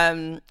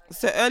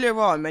 So earlier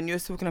on, when you were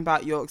talking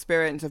about your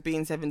experience of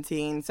being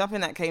 17,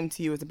 something that came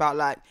to you was about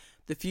like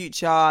the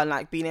future and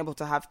like being able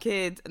to have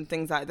kids and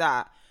things like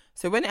that.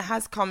 So when it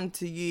has come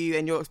to you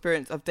and your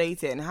experience of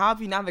dating, how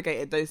have you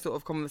navigated those sort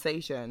of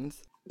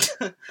conversations?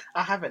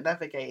 I haven't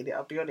navigated it,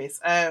 I'll be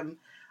honest. Have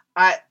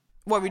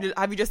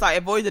you just like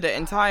avoided it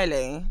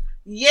entirely?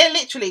 Yeah,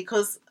 literally,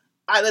 because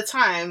at the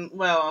time,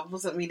 I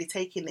wasn't really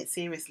taking it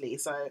seriously,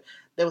 so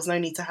there was no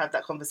need to have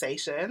that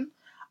conversation.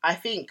 I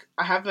think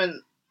I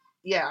haven't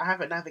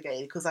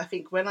navigated, because I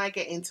think when I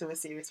get into a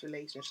serious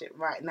relationship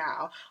right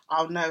now,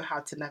 I'll know how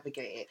to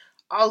navigate it.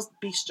 I'll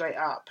be straight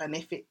up,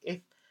 and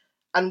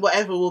and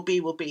whatever will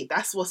be.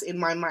 That's what's in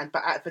my mind.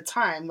 But at the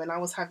time when I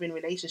was having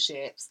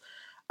relationships,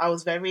 I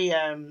was very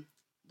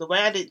the way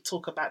I didn't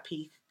talk about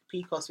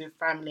PCOS with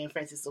family and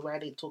friends is the way I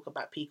didn't talk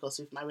about PCOS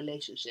with my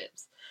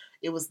relationships.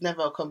 It was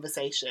never a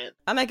conversation.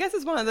 And I guess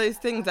it's one of those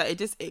things that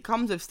it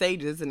comes with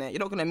stages, isn't it? You're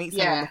not going to meet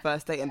someone on the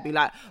first date and be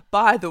like,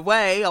 by the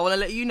way, I want to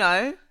let you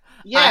know,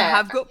 I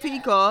have got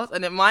PCOS,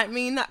 and it might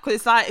mean that,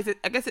 because I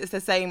guess it's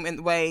the same in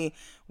the way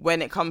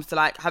when it comes to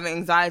like having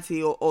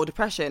anxiety or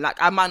depression.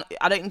 Like I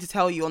don't need to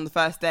tell you on the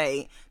first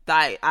date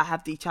that I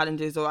have these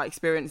challenges or I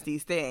experience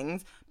these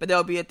things, but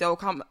there'll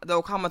come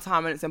a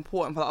time when it's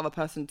important for the other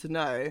person to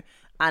know,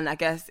 and I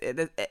guess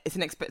it's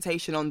an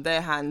expectation on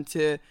their hand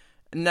to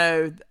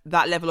know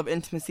that level of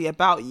intimacy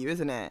about you,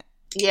 isn't it?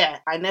 Yeah,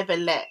 I never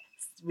let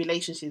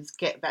relationships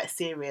get that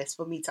serious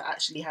for me to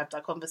actually have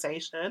that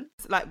conversation.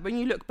 Like, when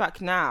you look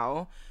back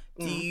now,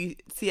 do you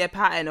see a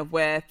pattern of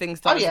where things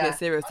start to get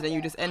serious and then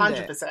you just end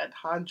 100%.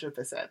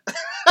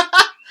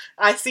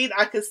 I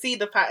could see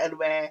the pattern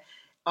where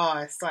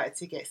it started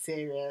to get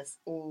serious.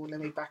 Oh, let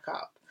me back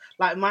up.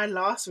 Like, my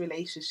last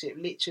relationship,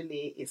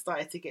 literally, it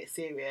started to get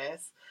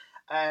serious.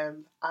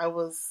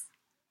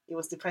 It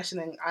was depression,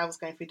 and I was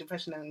going through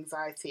depression and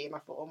anxiety, and I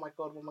thought, oh my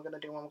God, what am I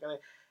going to do?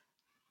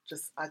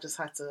 I just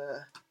had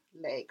to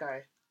let it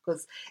go,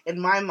 because in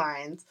my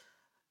mind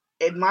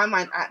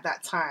at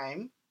that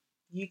time,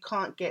 you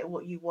can't get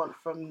what you want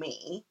from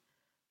me,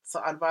 so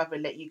I'd rather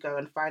let you go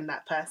and find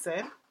that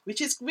person,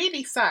 which is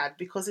really sad,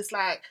 because it's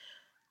like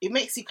it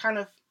makes you kind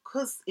of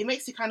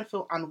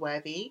feel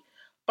unworthy.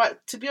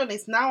 But to be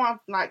honest, now I've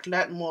like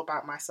learnt more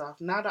about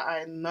myself. Now that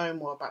I know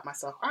more about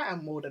myself, I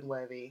am more than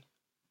worthy.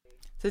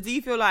 So do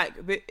you feel like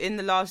in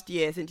the last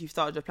year since you've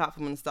started your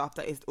platform and stuff,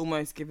 that it's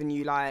almost given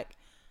you like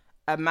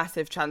a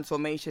massive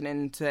transformation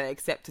into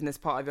accepting this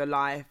part of your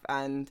life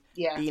and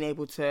being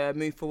able to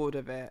move forward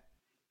with it?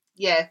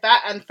 Yeah,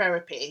 that and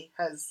therapy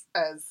has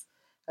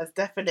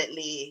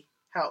definitely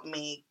helped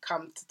me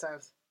come to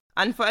terms.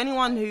 And for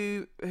anyone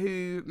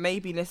who may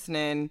be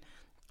listening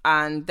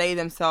and they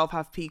themselves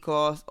have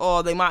PCOS,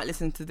 or they might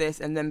listen to this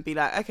and then be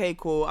like, okay,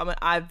 cool,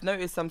 I've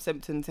noticed some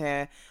symptoms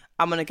here,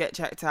 I'm going to get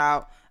checked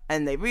out,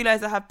 and they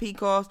realise they have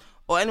PCOS,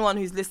 or anyone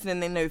who's listening,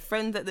 they know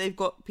friends that they've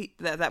got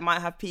that might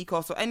have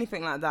PCOS or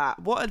anything like that,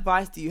 what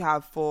advice do you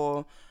have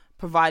for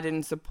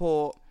providing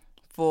support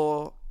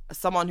for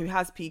someone who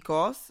has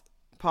PCOS?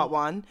 Part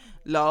one,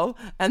 lol.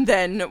 And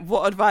then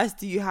what advice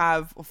do you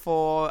have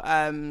for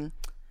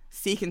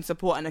seeking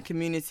support in a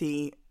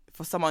community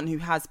for someone who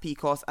has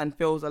PCOS and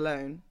feels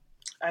alone?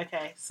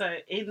 Okay, so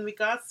in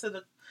regards to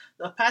the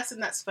person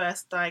that's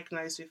first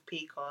diagnosed with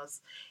PCOS,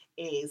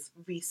 is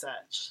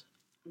research.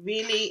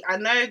 Really, I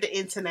know the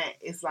internet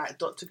is like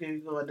Dr.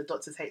 Google and the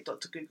doctors hate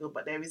Dr. Google,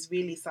 but there is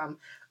really some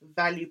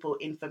valuable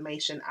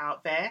information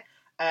out there.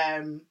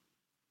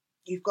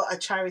 You've got a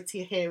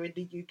charity here in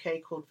the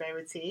UK called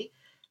Verity,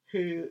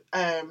 who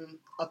are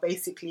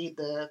basically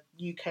the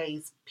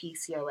UK's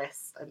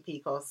PCOS and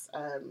PCOS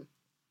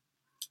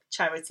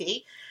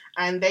charity,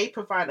 and they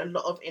provide a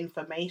lot of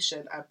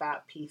information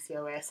about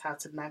PCOS, how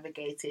to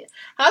navigate it,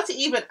 how to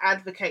even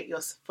advocate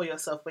for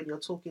yourself when you're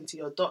talking to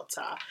your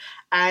doctor.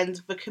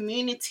 And the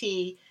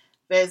community,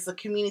 there's a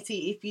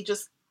community, if you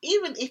just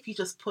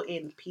put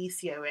in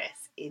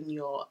PCOS in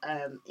your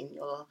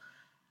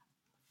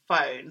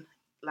phone,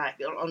 like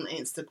on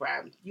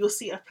Instagram, you'll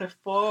see a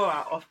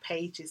plethora of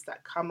pages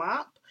that come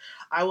up.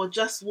 I would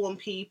just want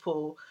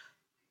people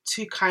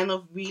to kind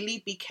of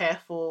really be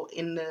careful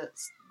in the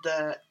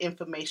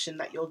information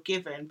that you're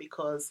given,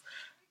 because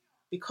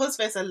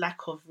there's a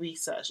lack of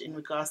research in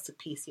regards to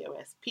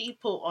PCOS.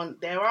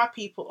 There are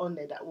people on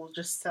there that will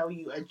just sell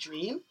you a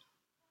dream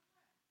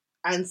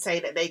and say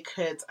that they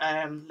could,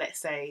 let's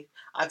say,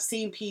 I've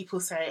seen people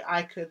say,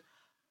 I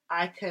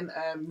can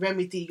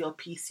remedy your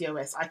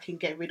PCOS, I can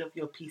get rid of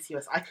your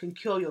PCOS, I can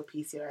cure your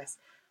PCOS.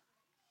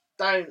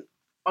 Don't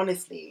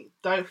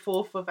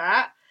fall for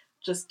that.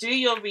 Just do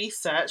your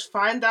research,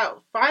 find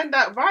out,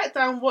 write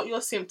down what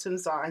your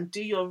symptoms are and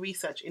do your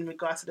research in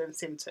regards to them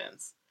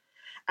symptoms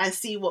and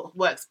see what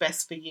works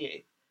best for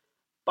you.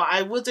 But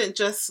I wouldn't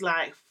just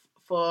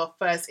for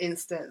first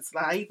instance,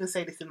 I even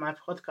say this in my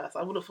podcast,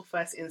 I wouldn't for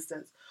first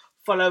instance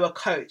follow a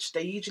coach.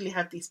 They usually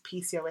have these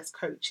PCOS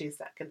coaches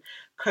that can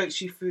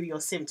coach you through your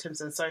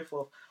symptoms and so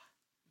forth.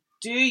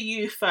 Do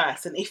you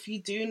first, and if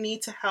you do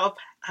need to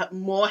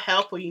more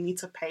help, or you need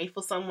to pay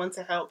for someone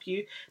to help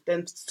you,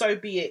 then so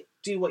be it.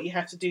 Do what you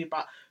have to do,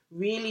 but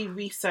really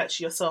research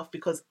yourself,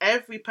 because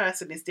every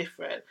person is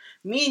different.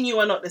 Me and you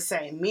are not the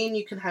same. Me and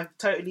you can have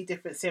totally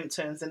different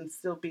symptoms and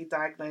still be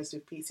diagnosed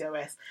with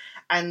PCOS,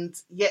 and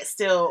yet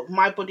still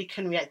my body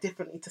can react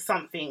differently to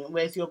something,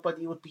 whereas your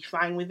body would be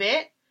fine with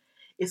it.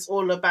 It's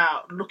all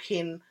about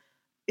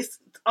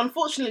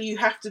unfortunately you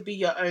have to be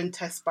your own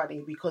test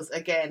buddy, because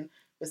again,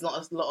 there's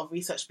not a lot of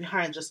research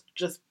behind.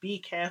 Just be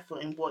careful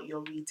in what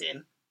you're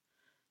reading.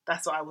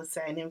 That's what I would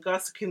say. And in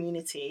regards to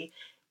community,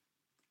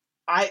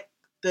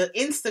 the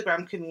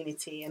Instagram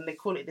community, and they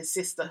call it the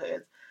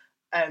Sisterhood,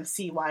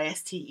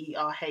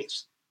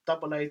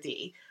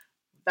 CYSTERHOOD,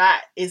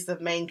 that is the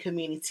main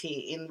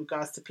community in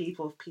regards to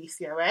people with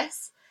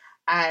PCOS.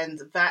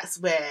 And that's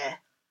where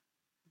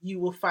you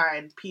will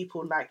find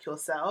people like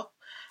yourself.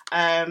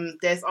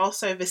 There's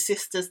also the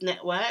Sisters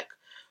Network,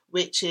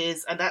 which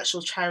is an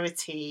actual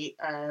charity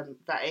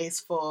that is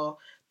for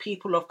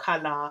people of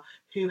colour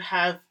who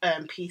have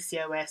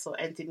PCOS or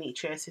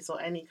endometriosis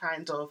or any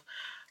kind of,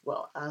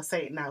 well, I'll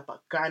say it now,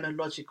 but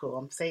gynecological,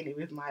 I'm saying it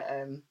with my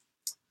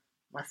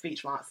my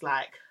speech marks,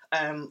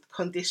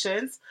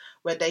 conditions,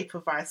 where they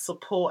provide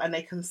support and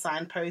they can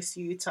signpost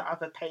you to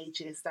other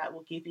pages that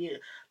will give you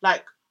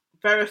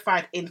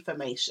verified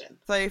information.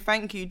 So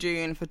thank you,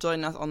 June, for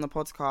joining us on the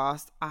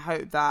podcast. I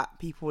hope that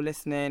people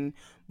listening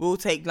will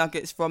take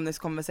nuggets from this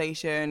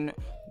conversation,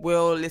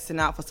 will listen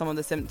out for some of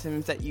the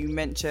symptoms that you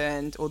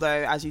mentioned, although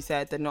as you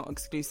said, they're not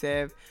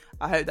exclusive.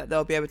 I hope that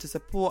they'll be able to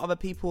support other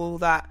people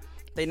that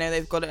they know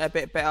they've got it a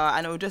bit better,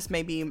 and it will just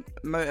maybe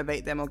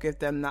motivate them or give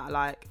them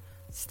that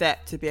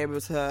step to be able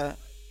to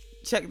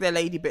check their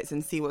lady bits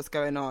and see what's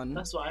going on.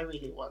 That's what I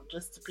really want,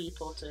 just the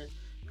people to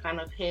kind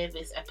of hear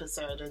this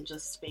episode and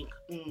just think,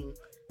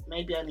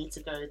 maybe I need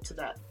to go to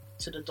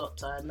the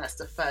doctor, and that's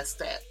the first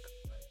step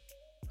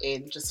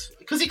in, just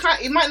because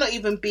it might not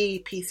even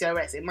be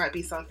PCOS, it might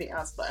be something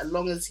else, but as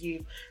long as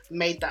you've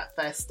made that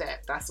first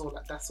step, that's all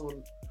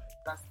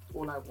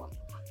I want.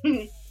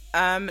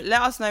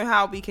 Let us know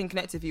how we can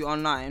connect with you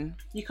online.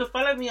 You can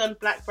follow me on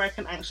Black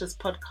Broken Anxious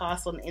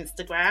Podcast on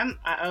Instagram.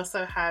 I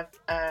also have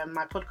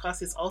my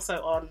podcast is also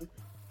on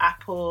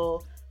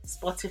Apple,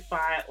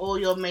 Spotify, all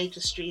your major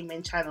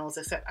streaming channels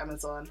except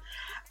Amazon.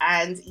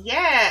 And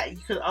yeah, you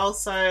can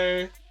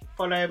also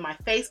follow my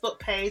Facebook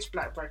page,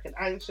 Black Broken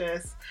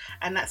Anxious,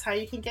 and that's how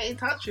you can get in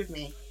touch with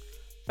me.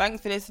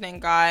 Thanks for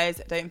listening,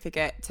 guys. Don't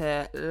forget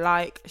to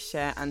like,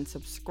 share and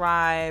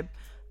subscribe,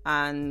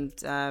 and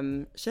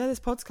share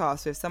this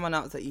podcast with someone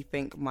else that you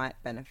think might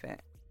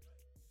benefit.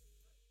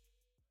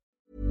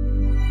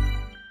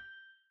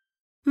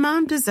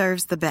 Mom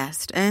deserves the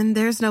best, and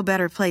there's no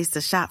better place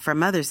to shop for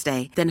Mother's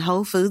Day than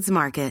Whole Foods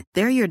Market.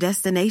 They're your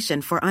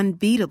destination for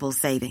unbeatable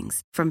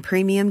savings, from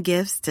premium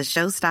gifts to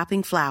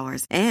show-stopping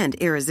flowers and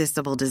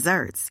irresistible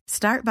desserts.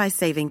 Start by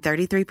saving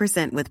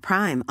 33% with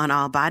Prime on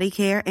all body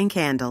care and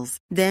candles.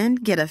 Then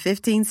get a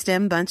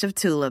 15-stem bunch of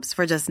tulips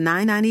for just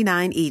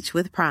 $9.99 each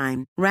with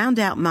Prime. Round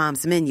out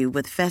Mom's menu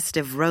with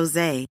festive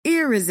rosé,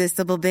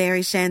 irresistible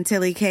berry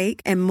chantilly cake,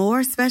 and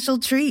more special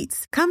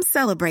treats. Come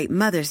celebrate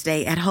Mother's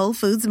Day at Whole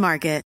Foods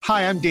Market. it.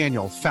 Hi, I'm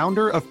Daniel,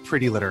 founder of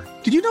Pretty Litter.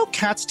 Did you know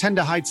cats tend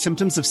to hide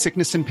symptoms of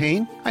sickness and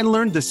pain? I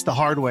learned this the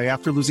hard way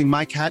after losing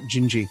my cat,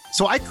 Gingy.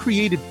 So I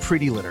created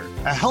Pretty Litter,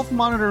 a health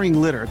monitoring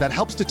litter that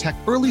helps detect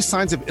early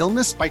signs of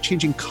illness by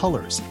changing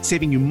colors,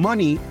 saving you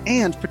money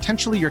and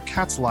potentially your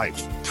cat's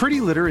life.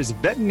 Pretty Litter is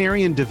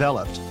veterinarian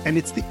developed, and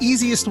it's the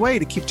easiest way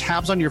to keep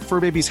tabs on your fur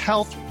baby's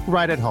health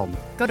right at home.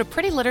 Go to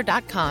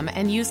prettylitter.com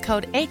and use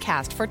code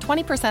ACAST for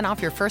 20%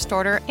 off your first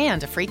order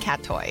and a free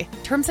cat toy.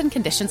 Terms and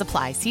conditions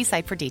apply. See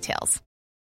site for details.